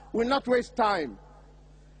 inshallah, we'll not waste time.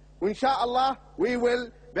 Inshallah, we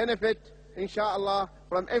will benefit, inshallah,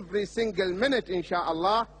 from every single minute,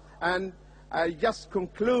 inshallah. And I just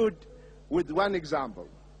conclude with one example.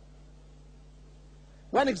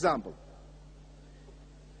 One example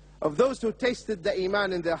of those who tasted the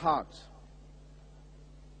Eemaan in their hearts.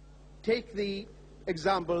 Take the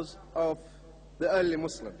examples of the early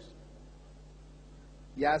Muslims,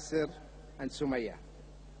 Yasir and Sumayya.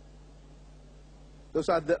 Those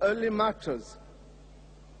are the early martyrs.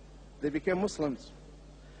 They became Muslims.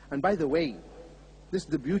 And by the way, this is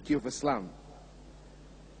the beauty of Islam.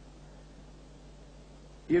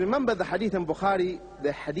 You remember the hadith in Bukhari,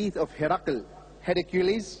 the hadith of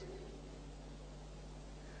Hercules?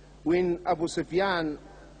 When Abu Sufyan,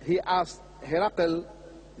 he asked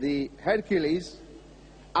the Hercules,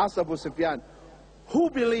 asked Abu Sufyan, who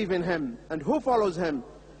believe in him and who follows him?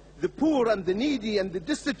 The poor and the needy and the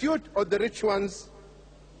destitute, or the rich ones?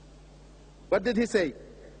 What did he say?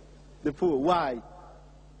 The poor. Why?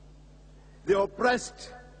 The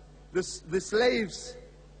oppressed, the slaves,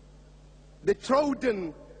 the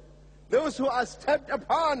trodden, those who are stepped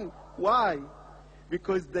upon. Why?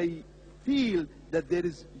 Because they feel that there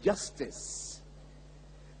is justice.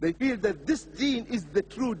 They feel that this deen is the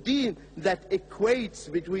true deen that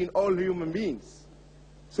equates between all human beings.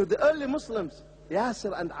 So the early Muslims,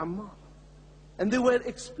 Yasir and Ammar, and they were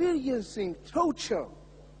experiencing torture.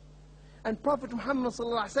 And Prophet Muhammad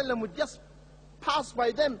ﷺ would just pass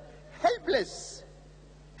by them helpless.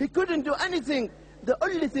 He couldn't do anything. The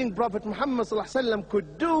only thing Prophet Muhammad ﷺ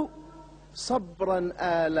could do, صبرا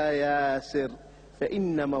آل ياسر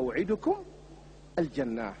فإن موعدكم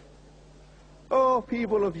الجنة. Oh,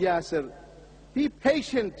 people of Yasir, be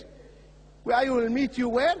patient. I will meet you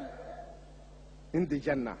where? In the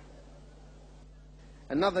Jannah.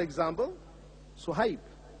 Another example, Suhaib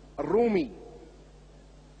al-Rumi,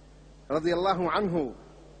 radiyallahu anhu,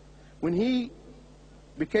 when he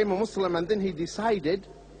became a Muslim and then he decided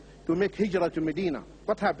to make hijrah to Medina,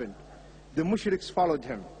 what happened? The mushriks followed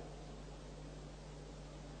him.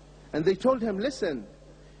 And they told him, listen,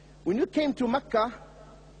 when you came to Mecca,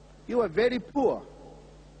 you were very poor.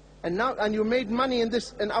 And you made money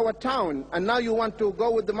in our town, and now you want to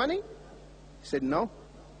go with the money? He said, no,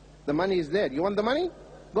 the money is there. You want the money?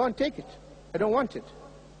 Go and take it. I don't want it.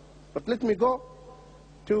 But let me go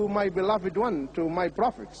to my beloved one, to my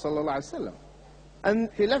Prophet sallallahu alaihi wasallam. And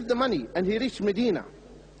he left the money and he reached Medina.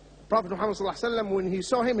 Prophet Muhammad sallallahu alaihi wasallam, when he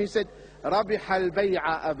saw him, he said, "Rabih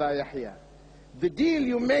al-bay'a Aba Yahya." The deal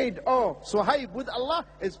you made, oh Suhaib, with Allah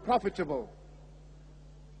is profitable.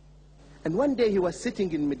 And one day he was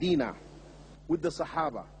sitting in Medina with the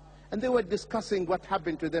Sahaba, and they were discussing what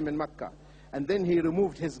happened to them in Mecca. And then he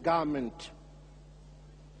removed his garment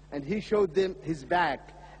and he showed them his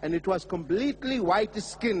back, and it was completely white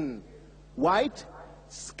skin. White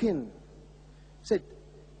skin. He said,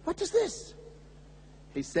 what is this?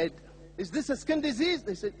 He said, is this a skin disease?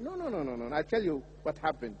 They said, no. I'll tell you what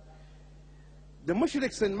happened. The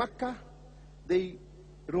mushriks in Mecca, they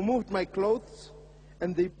removed my clothes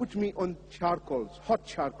and they put me on charcoals, hot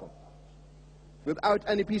charcoal, without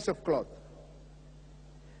any piece of cloth.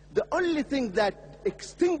 The only thing that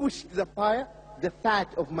extinguished the fire, the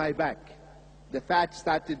fat of my back. The fat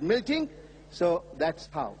started melting, so that's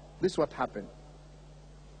how. This is what happened.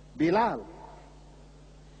 Bilal,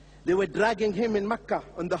 they were dragging him in Mecca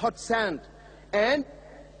on the hot sand and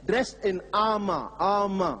dressed in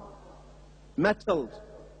armor, metalled.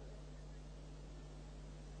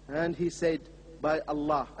 And he said, by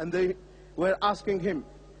Allah. And they were asking him,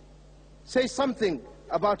 say something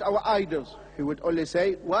about our idols. He would only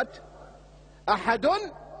say, what?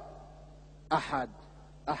 Ahadun? Ahad.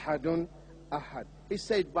 Ahadun? Ahad. He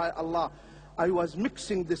said, by Allah, I was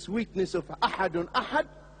mixing the sweetness of Ahadun, Ahad,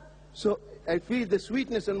 so I feel the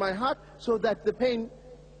sweetness in my heart, so that the pain,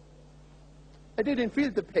 I didn't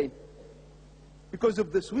feel the pain, because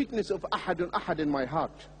of the sweetness of Ahadun, Ahad in my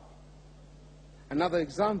heart. Another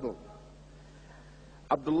example,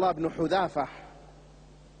 Abdullah ibn Hudhafa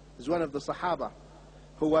is one of the Sahaba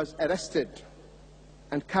who was arrested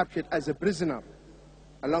and captured as a prisoner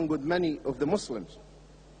along with many of the Muslims.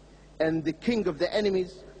 And the king of the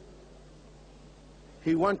enemies,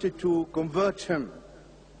 he wanted to convert him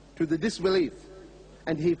to the disbelief,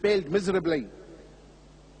 and he failed miserably.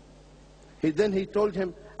 Then he told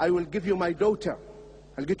him, I will give you my daughter,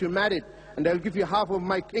 I'll get you married, and I'll give you half of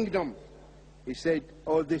my kingdom. He said,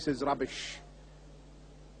 all this is rubbish.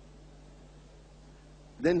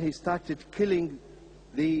 Then he started killing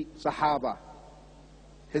the Sahaba,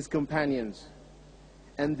 his companions.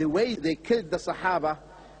 And the way they killed the Sahaba,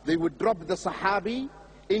 they would drop the Sahabi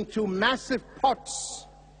into massive pots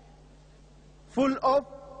full of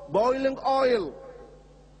boiling oil.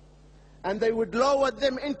 And they would lower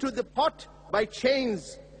them into the pot by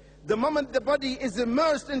chains. The moment the body is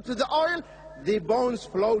immersed into the oil, the bones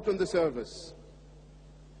float on the surface.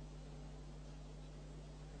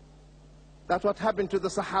 That's what happened to the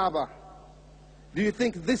Sahaba. Do you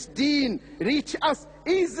think this deen reached us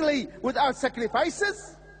easily without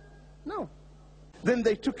sacrifices? No. Then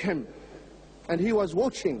they took him, and he was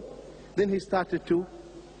watching. Then he started to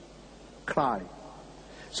cry.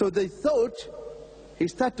 So they thought he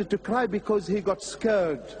started to cry because he got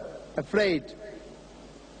scared, afraid.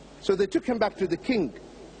 So they took him back to the king.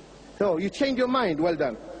 Oh, you changed your mind? Well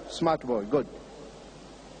done. Smart boy, good.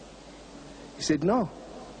 He said, no.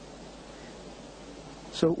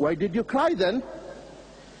 So why did you cry then?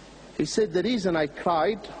 He said, the reason I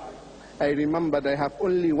cried, I remembered I have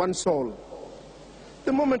only one soul.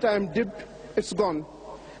 The moment I am dipped, it's gone.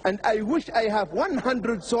 And I wish I have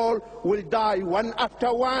 100 souls will die one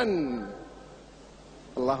after one.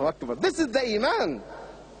 Allahu Akbar. This is the Eemaan.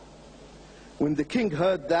 When the king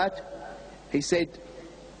heard that, he said,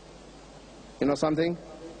 you know something?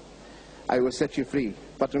 I will set you free,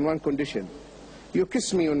 but on one condition. You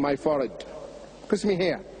kiss me on my forehead. Kiss me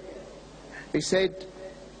here. He said,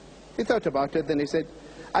 he thought about it, then he said,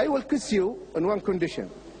 I will kiss you on one condition,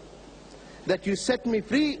 that you set me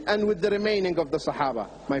free and with the remaining of the Sahaba,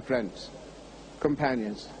 my friends,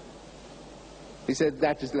 companions. He said,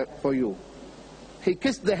 that is for you. He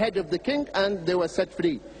kissed the head of the king and they were set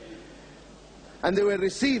free. And they were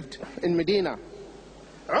received in Medina.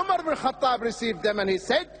 Umar ibn Khattab received them and he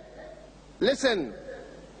said, listen,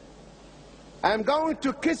 I am going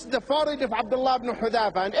to kiss the forehead of Abdullah ibn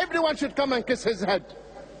Hudhafa and everyone should come and kiss his head.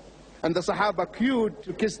 And the Sahaba queued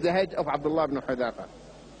to kiss the head of Abdullah ibn Hudhafa.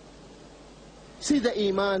 See the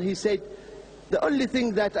Eemaan, he said, the only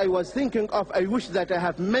thing that I was thinking of, I wish that I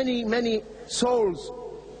have many, many souls.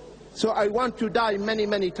 So I want to die many,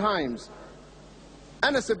 many times.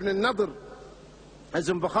 Anas ibn al-Nadr, as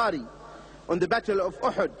in Bukhari, on the battle of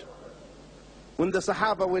Uhud, when the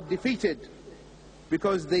Sahaba were defeated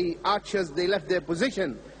because the archers, they left their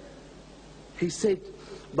position, he said,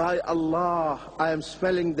 by Allah, I am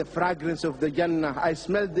smelling the fragrance of the Jannah. I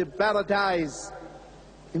smell the paradise.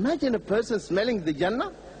 Imagine a person smelling the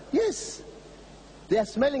Jannah? Yes, they are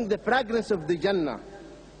smelling the fragrance of the Jannah.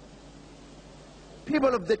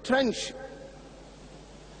 People of the trench,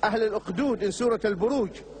 Ahl al-Uqdood in Surah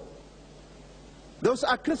Al-Buruj, those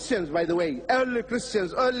are Christians, by the way, early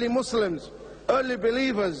Christians, early Muslims, early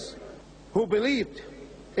believers who believed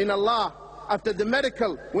in Allah after the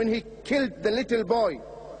miracle when He killed the little boy.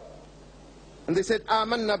 And they said,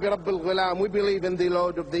 Amanna bi Rabbil Ghulam, we believe in the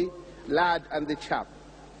Lord of the lad and the chap.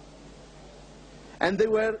 And they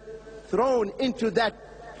were thrown into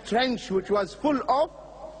that trench which was full of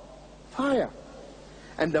fire.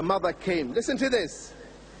 And the mother came, listen to this,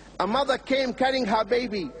 a mother came carrying her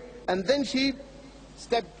baby and then she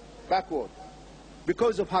stepped backward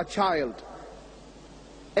because of her child,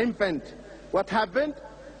 infant. What happened?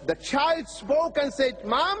 The child spoke and said,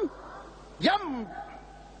 Mom, Yum,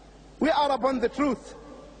 we are upon the truth.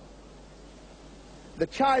 The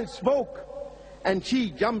child spoke and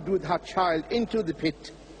she jumped with her child into the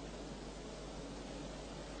pit.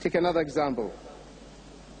 Take another example.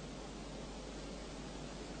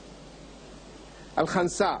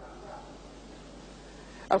 Al-Khansa.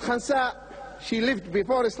 Al-Khansa, she lived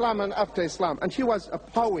before Islam and after Islam, and she was a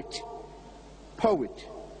poet.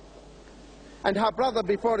 And her brother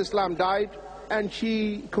before Islam died, and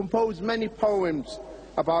she composed many poems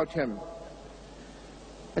about him.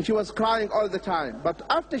 And she was crying all the time. But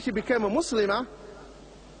after she became a Muslimah,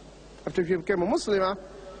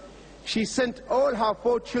 she sent all her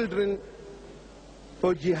 4 children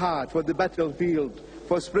for jihad, for the battlefield,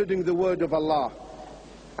 for spreading the word of Allah.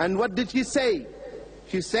 And what did she say?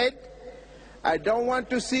 She said, I don't want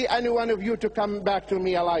to see any one of you to come back to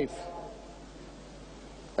me alive.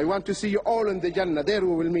 I want to see you all in the Jannah. There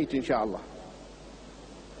we will meet, inshallah.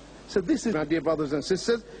 So this is, my dear brothers and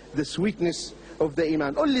sisters, the sweetness of the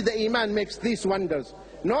Eemaan. Only the Eemaan makes these wonders.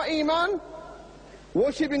 No Eemaan,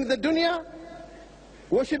 worshipping the dunya,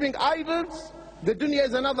 worshipping idols. The dunya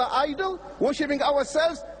is another idol. Worshipping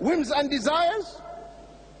ourselves, whims and desires.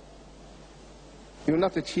 You will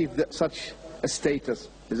not achieve such a status.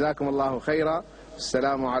 Jazakum Allahu khaira.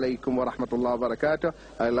 Assalamu alaikum wa rahmatullahi wa barakatuh.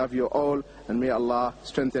 I love you all, and may Allah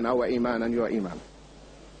strengthen our Eemaan and your Eemaan.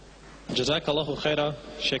 Jazakallahu khaira,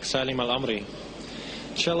 Sheikh Salim Al-Amri.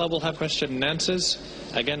 Inshallah, we'll have question and answers.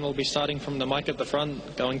 Again, we'll be starting from the mic at the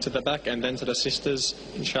front, going to the back, and then to the sisters.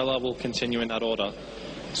 Inshallah, we'll continue in that order.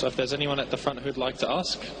 So if there's anyone at the front who'd like to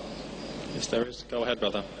ask, yes, there is. Go ahead,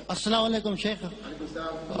 brother. Assalamu alaikum, Sheikh.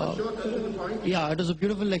 Yeah, it was a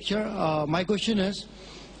beautiful lecture. My question is,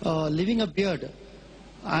 leaving a beard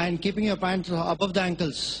and keeping your pants above the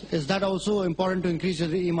ankles, is that also important to increase your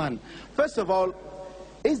Eemaan? First of all,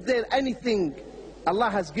 is there anything Allah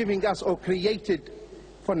has given us or created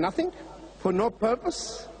for nothing, for no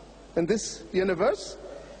purpose in this universe?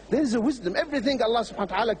 There is a wisdom. Everything Allah subhanahu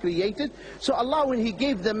wa ta'ala created. So Allah, when He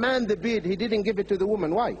gave the man the beard, He didn't give it to the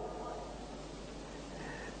woman. Why?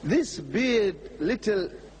 This beard,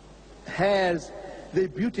 little hairs, they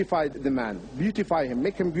beautify the man, beautify him,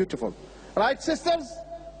 make him beautiful. Right, sisters?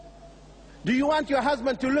 Do you want your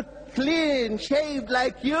husband to look clean, shaved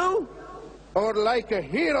like you? Or like a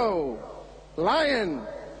hero, lion,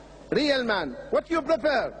 real man? What do you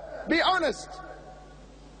prefer? Be honest.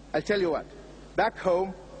 I'll tell you what. Back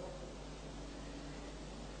home,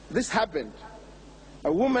 this happened.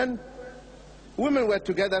 Women were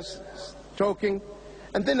together talking,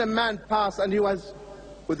 and then a man passed, and he was,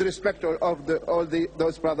 with respect of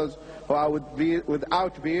those brothers who are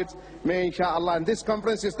without beards, may inshallah in this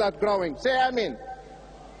conference you start growing. Say Ameen.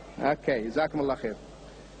 Okay, Jazakumullah khair.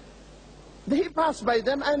 He passed by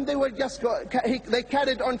them and they were just they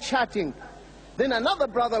carried on chatting. Then another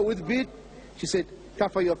brother with beard She said,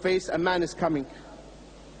 cover your face, a man is coming.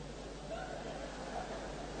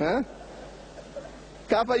 Huh?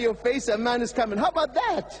 Cover your face, a man is coming. How about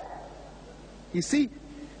that? You see,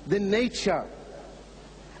 the nature.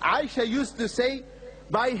 Aisha used to say,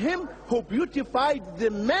 by him who beautified the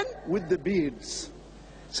men with the beards.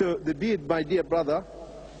 So the beard, my dear brother,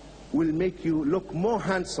 will make you look more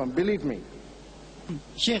handsome, believe me.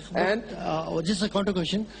 Sheikh, and just a counter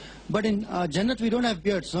question. But in Jannat we don't have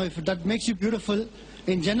beards, no? If that makes you beautiful,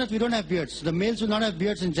 in Jannat we don't have beards. The males will not have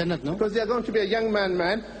beards in Jannat, no? Because they are going to be a young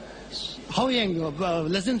man. How young?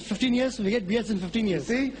 Less than 15 years? We get beards in 15 years.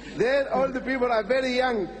 See, there all the people are very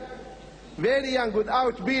young,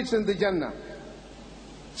 without beards in the Jannah.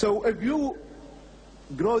 So if you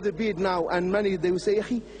grow the beard now and many, they will say,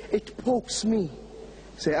 Akhi, it pokes me.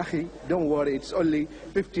 Say, Akhi, don't worry, it's only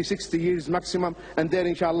 50, 60 years maximum, and there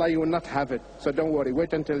inshallah you will not have it. So don't worry,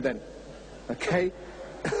 wait until then. Okay?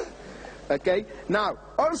 Okay? Now,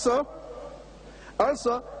 also,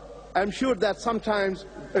 I'm sure that sometimes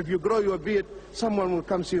if you grow your beard, someone will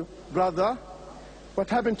come to you, brother, what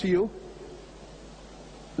happened to you?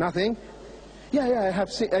 Nothing? Yeah,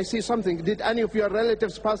 I see something. Did any of your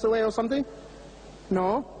relatives pass away or something?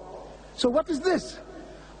 No? So what is this?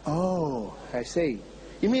 Oh, I say.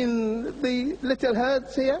 You mean the little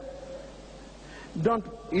herds here?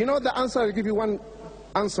 You know the answer, I'll give you one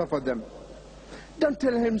answer for them. Don't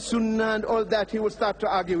tell him sunnah and all that, he will start to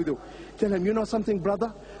argue with you. Tell him, you know something,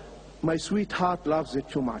 brother? My sweetheart loves it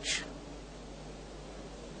too much.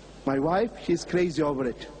 My wife, she's crazy over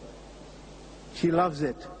it. She loves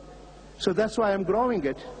it. So that's why I'm growing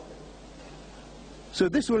it. So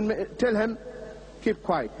this will tell him, keep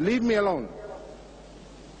quiet, leave me alone.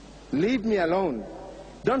 Leave me alone.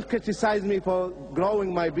 Don't criticize me for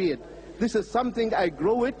growing my beard. This is something I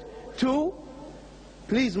grow it to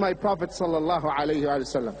please my Prophet sallallahu alaihi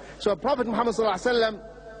wasallam. So Prophet Muhammad sallallahu alaihi wasallam,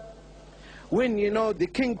 when the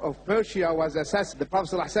king of Persia was assassinated, the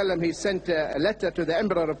Prophet sallallahu alaihi wasallam, he sent a letter to the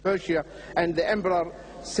emperor of Persia, and the emperor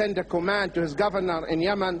sent a command to his governor in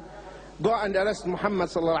Yemen, go and arrest Muhammad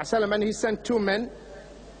sallallahu alaihi wasallam, and he sent 2 men.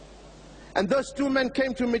 And those 2 men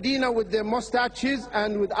came to Medina with their mustaches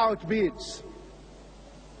and without beards.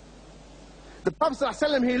 The Prophet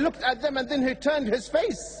ﷺ, he looked at them and then he turned his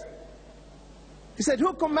face. He said,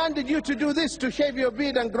 who commanded you to do this, to shave your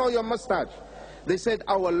beard and grow your mustache? They said,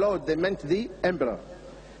 our Lord. They meant the emperor.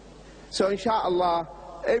 So inshallah,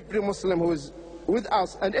 every Muslim who is with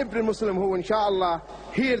us and every Muslim who inshallah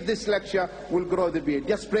hear this lecture will grow the beard.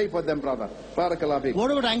 Just pray for them, brother. Barakallah big.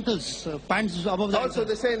 What about ankles? Pants above the Also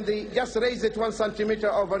the same, just raise it 1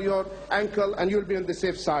 centimeter over your ankle and you'll be on the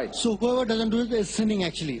safe side. So whoever doesn't do it is sinning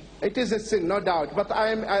actually? It is a sin, no doubt. But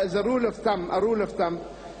I am, as a rule of thumb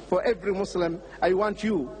for every Muslim, I want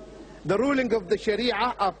you. The ruling of the Sharia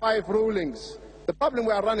are 5 rulings. The problem,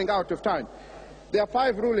 we are running out of time. There are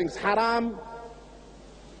 5 rulings: haram,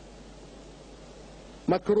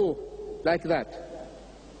 makruh, like that.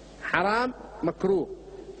 Haram, makruh,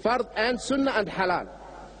 fard and sunnah and halal.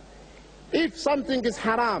 If something is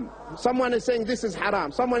haram, someone is saying this is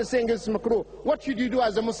haram, someone is saying this is makruh, what should you do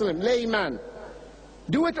as a Muslim, layman?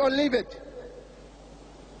 Do it or leave it?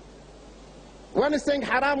 One is saying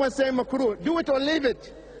haram, one is saying makruh. Do it or leave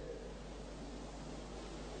it?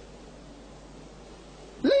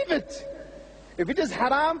 Leave it. If it is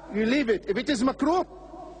haram, you leave it. If it is makruh,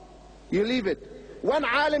 you leave it. One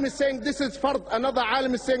alim is saying this is fard, another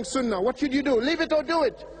alim is saying sunnah. What should you do? Leave it or do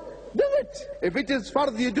it? Do it. If it is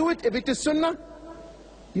fard, you do it. If it is sunnah,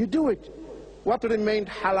 you do it. What remained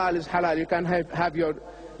halal is halal. You can have your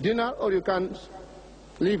dinner or you can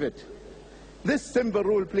leave it. This simple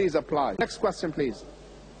rule please apply. Next question please.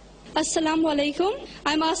 Assalamu alaikum.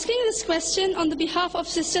 I'm asking this question on the behalf of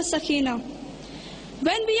Sister Sakina.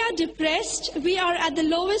 When we are depressed, we are at the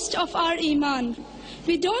lowest of our Eemaan.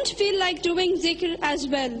 We don't feel like doing zikr as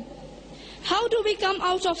well. How do we come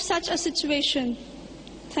out of such a situation?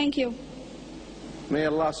 Thank you. May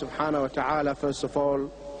Allah subhanahu wa ta'ala first of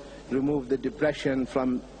all remove the depression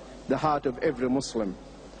from the heart of every Muslim.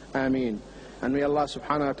 Ameen. And may Allah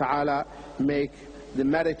subhanahu wa ta'ala make the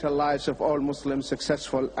marital lives of all Muslims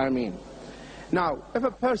successful. Ameen. Now, if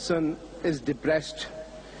a person is depressed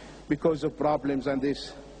because of problems and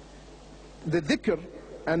this, the dhikr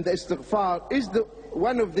and the istighfar is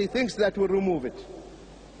one of the things that will remove it.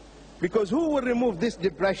 Because who will remove this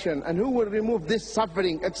depression and who will remove this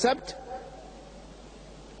suffering except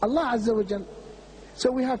Allah Azza wa Jal? So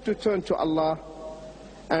we have to turn to Allah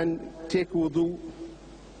and take wudu,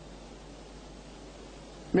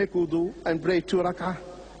 make wudu and pray 2 rak'ah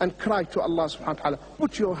and cry to Allah subhanahu wa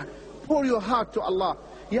ta'ala. Pour your heart to Allah.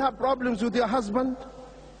 You have problems with your husband,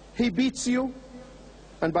 he beats you.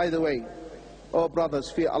 And by the way, oh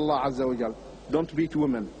brothers, fear Allah Azza wa Jal. Don't beat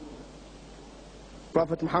women.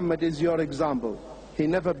 Prophet Muhammad is your example. He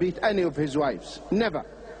never beat any of his wives. Never.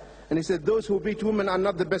 And he said, those who beat women are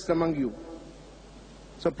not the best among you.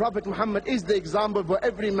 So Prophet Muhammad is the example for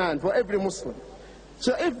every man, for every Muslim.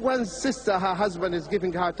 So if one's sister, her husband is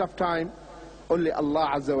giving her a tough time, only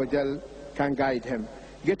Allah Azza wa Jal can guide him.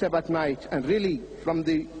 Get up at night and really, from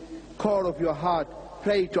the core of your heart,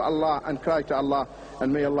 pray to Allah and cry to Allah.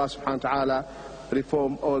 And may Allah subhanahu wa ta'ala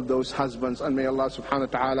reform all those husbands. And may Allah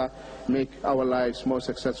subhanahu wa ta'ala make our lives more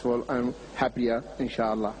successful and happier,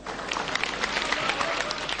 inshallah.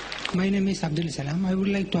 My name is Abdul Salam. I would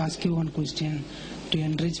like to ask you one question to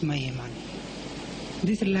enrich my Iman.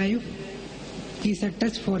 This life is a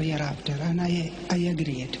test for hereafter, and I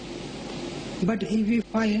agree it. But if we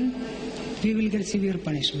fail, we will get severe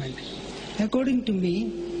punishment. According to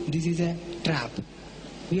me, this is a trap.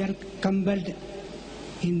 We are compelled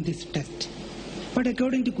in this test. But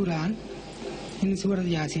according to Quran, in Surah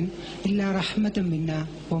Yasin, illa rahmatan minna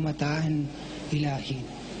wa mata'an ilahi.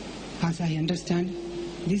 As I understand,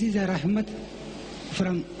 this is a rahmat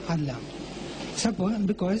from Allah. Suppose,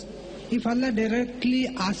 because if Allah directly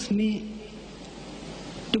asks me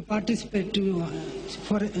to participate,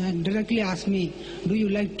 directly ask me, do you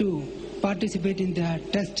like to participate in the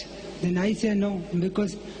test? Then I say no,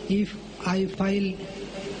 because if I fail,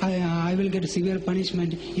 I will get severe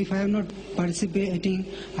punishment. If I am not participating,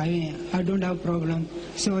 I don't have problem.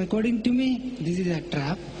 So according to me, this is a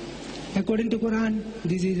trap. According to Quran,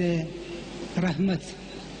 this is a rahmat.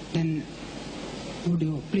 Then would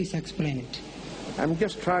you please explain it? I'm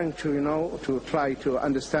just trying to, try to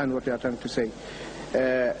understand what you are trying to say.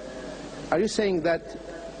 Are you saying that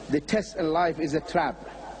the test in life is a trap?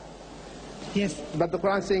 Yes. But the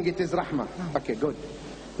Quran is saying it is rahmah. Okay, good.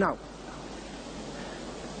 Now,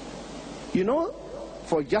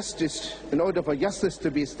 for justice, in order for justice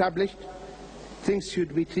to be established, things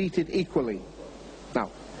should be treated equally.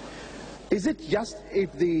 Now, is it just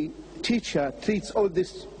if the teacher treats all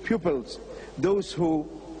these pupils, those who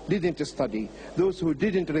didn't study, those who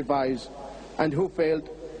didn't revise, and who failed,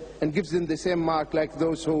 and gives them the same mark like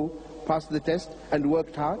those who passed the test and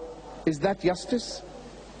worked hard? Is that justice?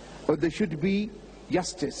 Or there should be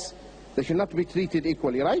justice. They should not be treated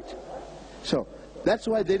equally, right? So, that's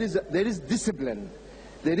why there is discipline,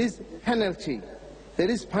 there is penalty,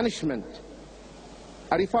 there is punishment.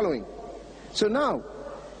 Are you following? So now,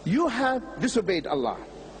 you have disobeyed Allah.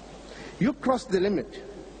 You crossed the limit.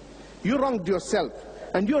 You wronged yourself,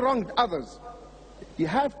 and you wronged others. You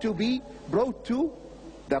have to be brought to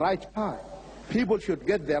the right path. People should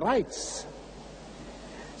get their rights.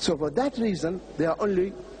 So for that reason, there are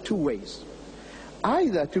only two ways.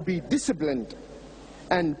 Either to be disciplined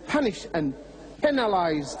and punished and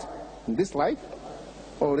penalized in this life,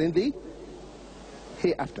 or in the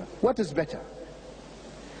hereafter. What is better?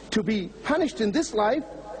 To be punished in this life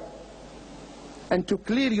and to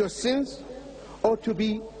clear your sins, or to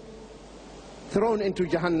be thrown into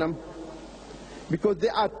Jahannam? Because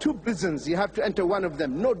there are two prisons, you have to enter one of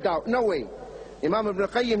them, no doubt, no way. Imam Ibn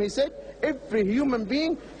Qayyim, he said, every human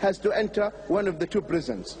being has to enter one of the two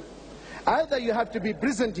prisons. Either you have to be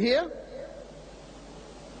prisoned here,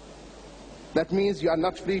 that means you are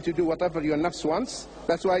not free to do whatever your nafs wants.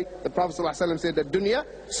 That's why the Prophet ﷺ said that dunya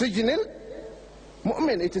sijnil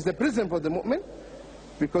mu'min, it is the prison for the mu'min,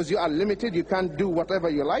 because you are limited, you can't do whatever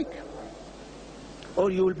you like.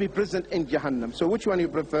 Or you will be prisoned in Jahannam. So which one you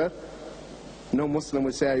prefer? No Muslim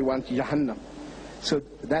will say, I want Jahannam. So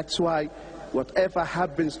that's why whatever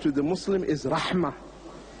happens to the Muslim is rahmah,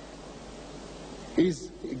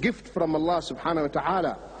 is a gift from Allah subhanahu wa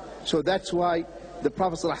ta'ala. So that's why the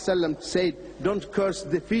Prophet ﷺ said, don't curse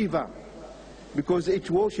the fever, because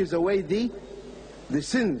it washes away the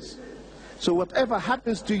sins. So whatever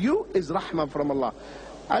happens to you is rahmah from Allah.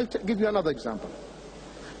 I'll give you another example.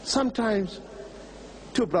 Sometimes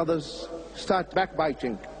two brothers start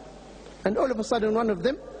backbiting, and all of a sudden one of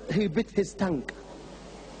them, he bit his tongue.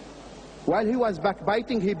 While he was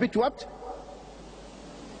backbiting, he bit what?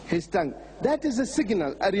 His tongue. That is a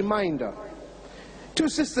signal, a reminder. Two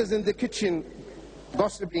sisters in the kitchen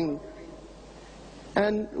gossiping,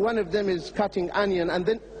 and one of them is cutting onion, and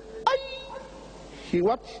then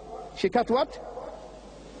she cut what?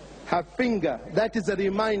 Her finger. That is a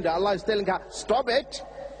reminder. Allah is telling her, stop it.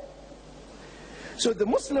 So the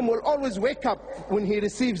Muslim will always wake up when he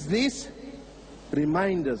receives these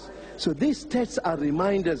reminders. So these tests are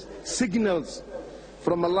reminders, signals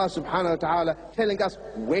from Allah subhanahu wa ta'ala telling us,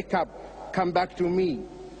 wake up, come back to me,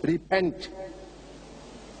 repent.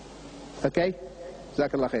 Okay?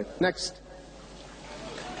 Jazakallah khair. Next.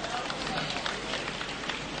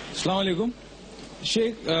 Assalamu alaikum.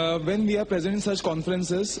 Sheikh, when we are present in such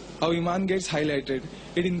conferences, our Iman gets highlighted,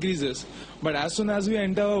 it increases. But as soon as we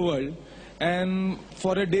enter our world, and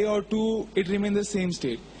for a day or two, it remains the same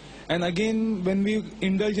state. And again, when we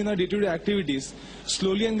indulge in our day-to-day activities,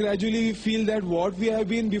 slowly and gradually we feel that what we have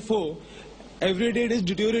been before, every day it is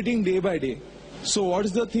deteriorating day by day. So what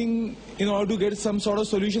is the thing in order to get some sort of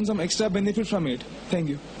solution, some extra benefit from it? Thank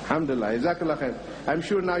you. Alhamdulillah, Jazakallah khair. I'm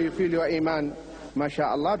sure now you feel your Iman,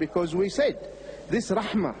 mashallah, because we said, this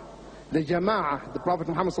rahmah, the jama'ah, the Prophet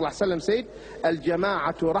Muhammad said,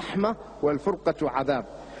 al-jama'atu rahmah wal-furqatu adab.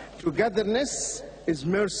 Togetherness is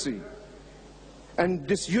mercy, and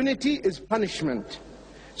disunity is punishment.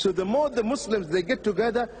 So the more the Muslims, they get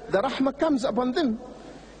together, the rahmah comes upon them.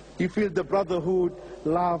 You feel the brotherhood,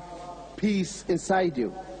 love, peace inside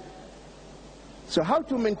you. So how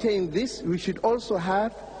to maintain this? We should also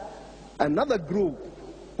have another group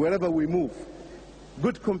wherever we move.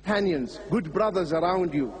 Good companions, good brothers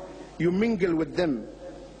around you. You mingle with them.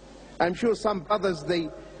 I'm sure some brothers, they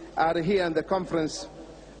are here in the conference,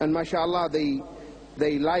 and mashallah,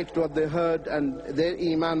 they liked what they heard, and their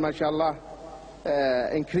Iman, mashallah,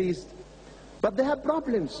 increased. But they have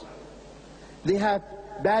problems. They have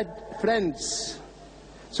bad friends.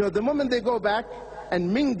 So the moment they go back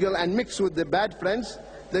and mingle and mix with the bad friends,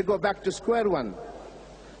 they go back to square one.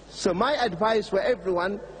 So my advice for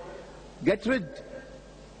everyone, get rid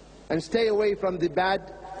and stay away from the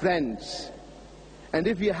bad friends. And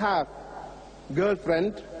if you have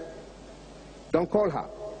girlfriend, don't call her.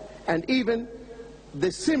 And even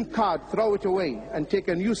the SIM card, throw it away and take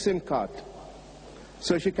a new SIM card,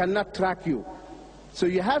 so she cannot track you. So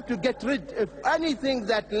you have to get rid of anything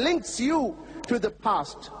that links you to the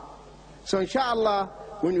past. So inshallah,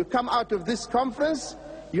 when you come out of this conference,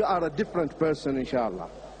 you are a different person, inshallah.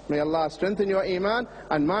 May Allah strengthen your Iman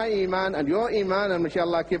and my Iman and your Iman, and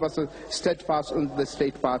inshallah keep us steadfast on the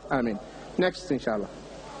straight path. Ameen. Next, inshallah.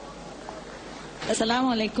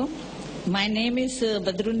 Assalamu alaikum. My name is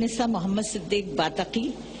Badrunnisa Muhammad Siddiq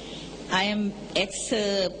Bataki. I am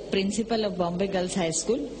ex-principal of Bombay Girls High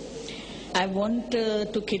School. I want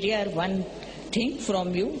to clear one thing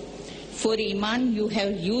from you. For Iman, you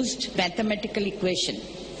have used mathematical equation.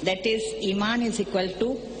 That is, Iman is equal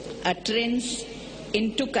to utterance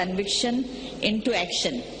into conviction into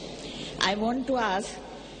action. I want to ask,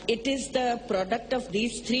 it is the product of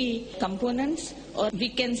these three components, or we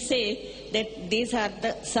can say that these are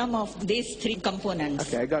the sum of these three components?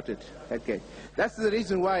 Okay, I got it. Okay. That's the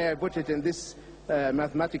reason why I put it in this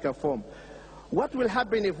mathematical form. What will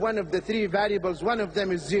happen if one of the three variables, one of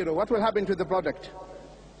them is zero? What will happen to the product?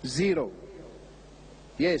 Zero.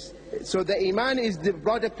 Yes. So the Iman is the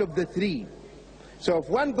product of the three. So if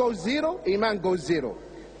one goes zero, Iman goes zero.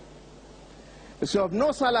 So if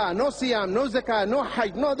no salah, no siyam, no zakah, no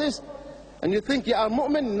hajj, no this, and you think you are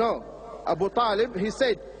mu'min, no. Abu Talib, he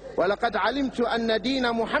said, وَلَقَدْ عَلِمْتُ أَنَّ دِينَ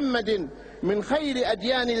مُحَمَّدٍ مِنْ خَيْرِ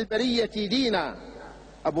أَدْيَانِ الْبَرِيَّةِ دِينًا.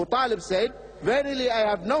 Abu Talib said, verily I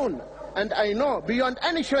have known, and I know beyond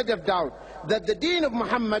any shred of doubt, that the deen of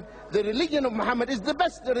Muhammad, the religion of Muhammad, is the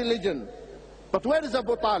best religion. But where is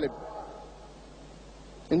Abu Talib?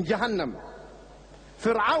 In Jahannam.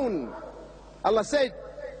 Fir'aun, Allah said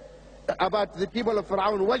about the people of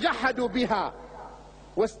Fir'aun, وَجَحَدُوا بِهَا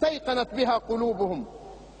وَاسْتَيْقَنَتْ بِهَا قُلُوبُهُم.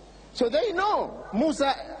 So they know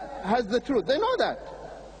Musa has the truth, they know that.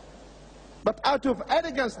 But out of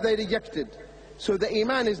arrogance they rejected. So the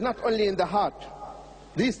Iman is not only in the heart.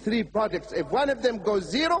 These three products, if one of them goes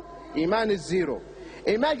zero, Iman is zero.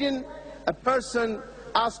 Imagine a person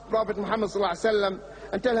ask Prophet Muhammad ﷺ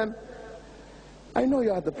and tell him, I know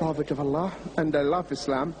you are the Prophet of Allah, and I love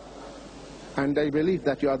Islam, and I believe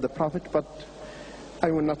that you are the Prophet, but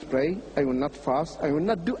I will not pray, I will not fast, I will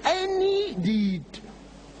not do any deed.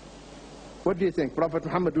 What do you think? Prophet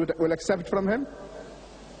Muhammad will accept from him?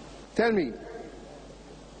 Tell me.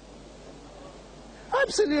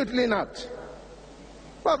 Absolutely not.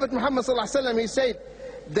 Prophet Muhammad ﷺ, he said,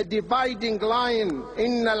 the dividing line,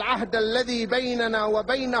 إِنَّ الْعَهْدَ الَّذِي بَيْنَنَا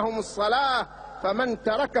وَبَيْنَهُمُ الصَّلَاةِ فَمَنْ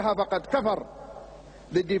تَرَكَهَا فَقَدْ كَفَرَ.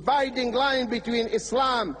 The dividing line between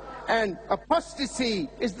Islam and apostasy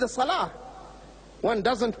is the salah. One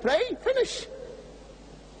doesn't pray, finish.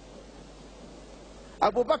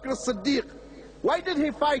 Abu Bakr as-Siddiq, why did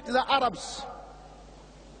he fight the Arabs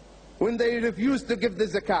when they refused to give the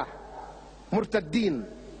zakah? Murtaddin.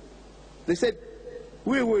 They said,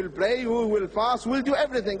 we will pray, we will fast, we'll do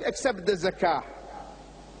everything except the zakah.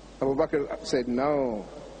 Abu Bakr said, no.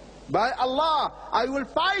 By Allah, I will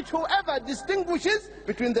fight whoever distinguishes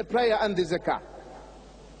between the prayer and the zakah.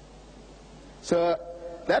 So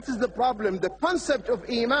that is the problem. The concept of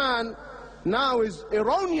Iman now is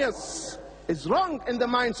erroneous, is wrong in the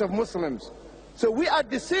minds of Muslims. So we are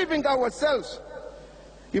deceiving ourselves.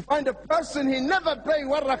 You find a person, he never prayed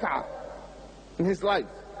 1 rak'ah in his life.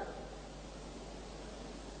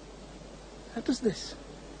 What is this?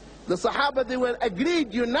 The Sahaba, they were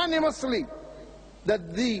agreed unanimously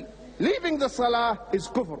that the leaving the salah is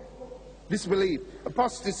kufr, disbelief,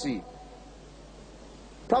 apostasy.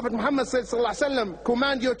 Prophet Muhammad said, sallallahu alaihi wasallam,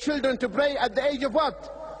 command your children to pray at the age of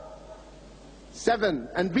what? 7,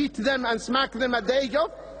 and beat them and smack them at the age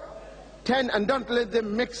of 10, and don't let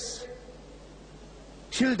them mix.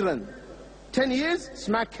 Children, 10 years,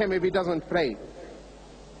 smack him if he doesn't pray.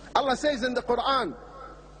 Allah says in the Quran,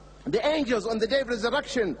 the angels on the day of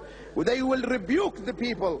resurrection, they will rebuke the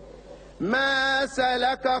people. مَا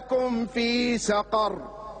سَلَكَكُمْ فِي سَقَرٍ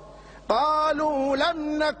قَالُوا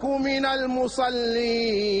لَمْ نَكُ مِنَ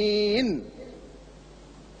الْمُصَلِّينَ.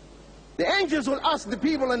 The angels will ask the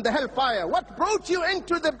people in the hellfire, what brought you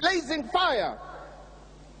into the blazing fire?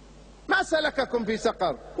 مَا سَلَكَكُمْ فِي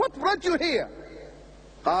سَقَرٍ. What brought you here?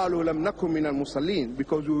 قَالُوا لَمْ نَكُ مِنَ الْمُصَلِّينَ.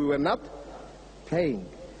 Because we were not praying.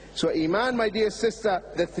 So Iman, my dear sister,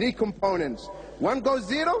 the 3 components. 1 goes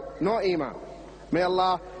 0, no Iman. May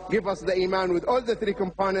Allah give us the Iman with all the 3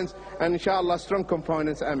 components, and inshallah strong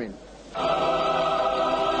components. Ameen.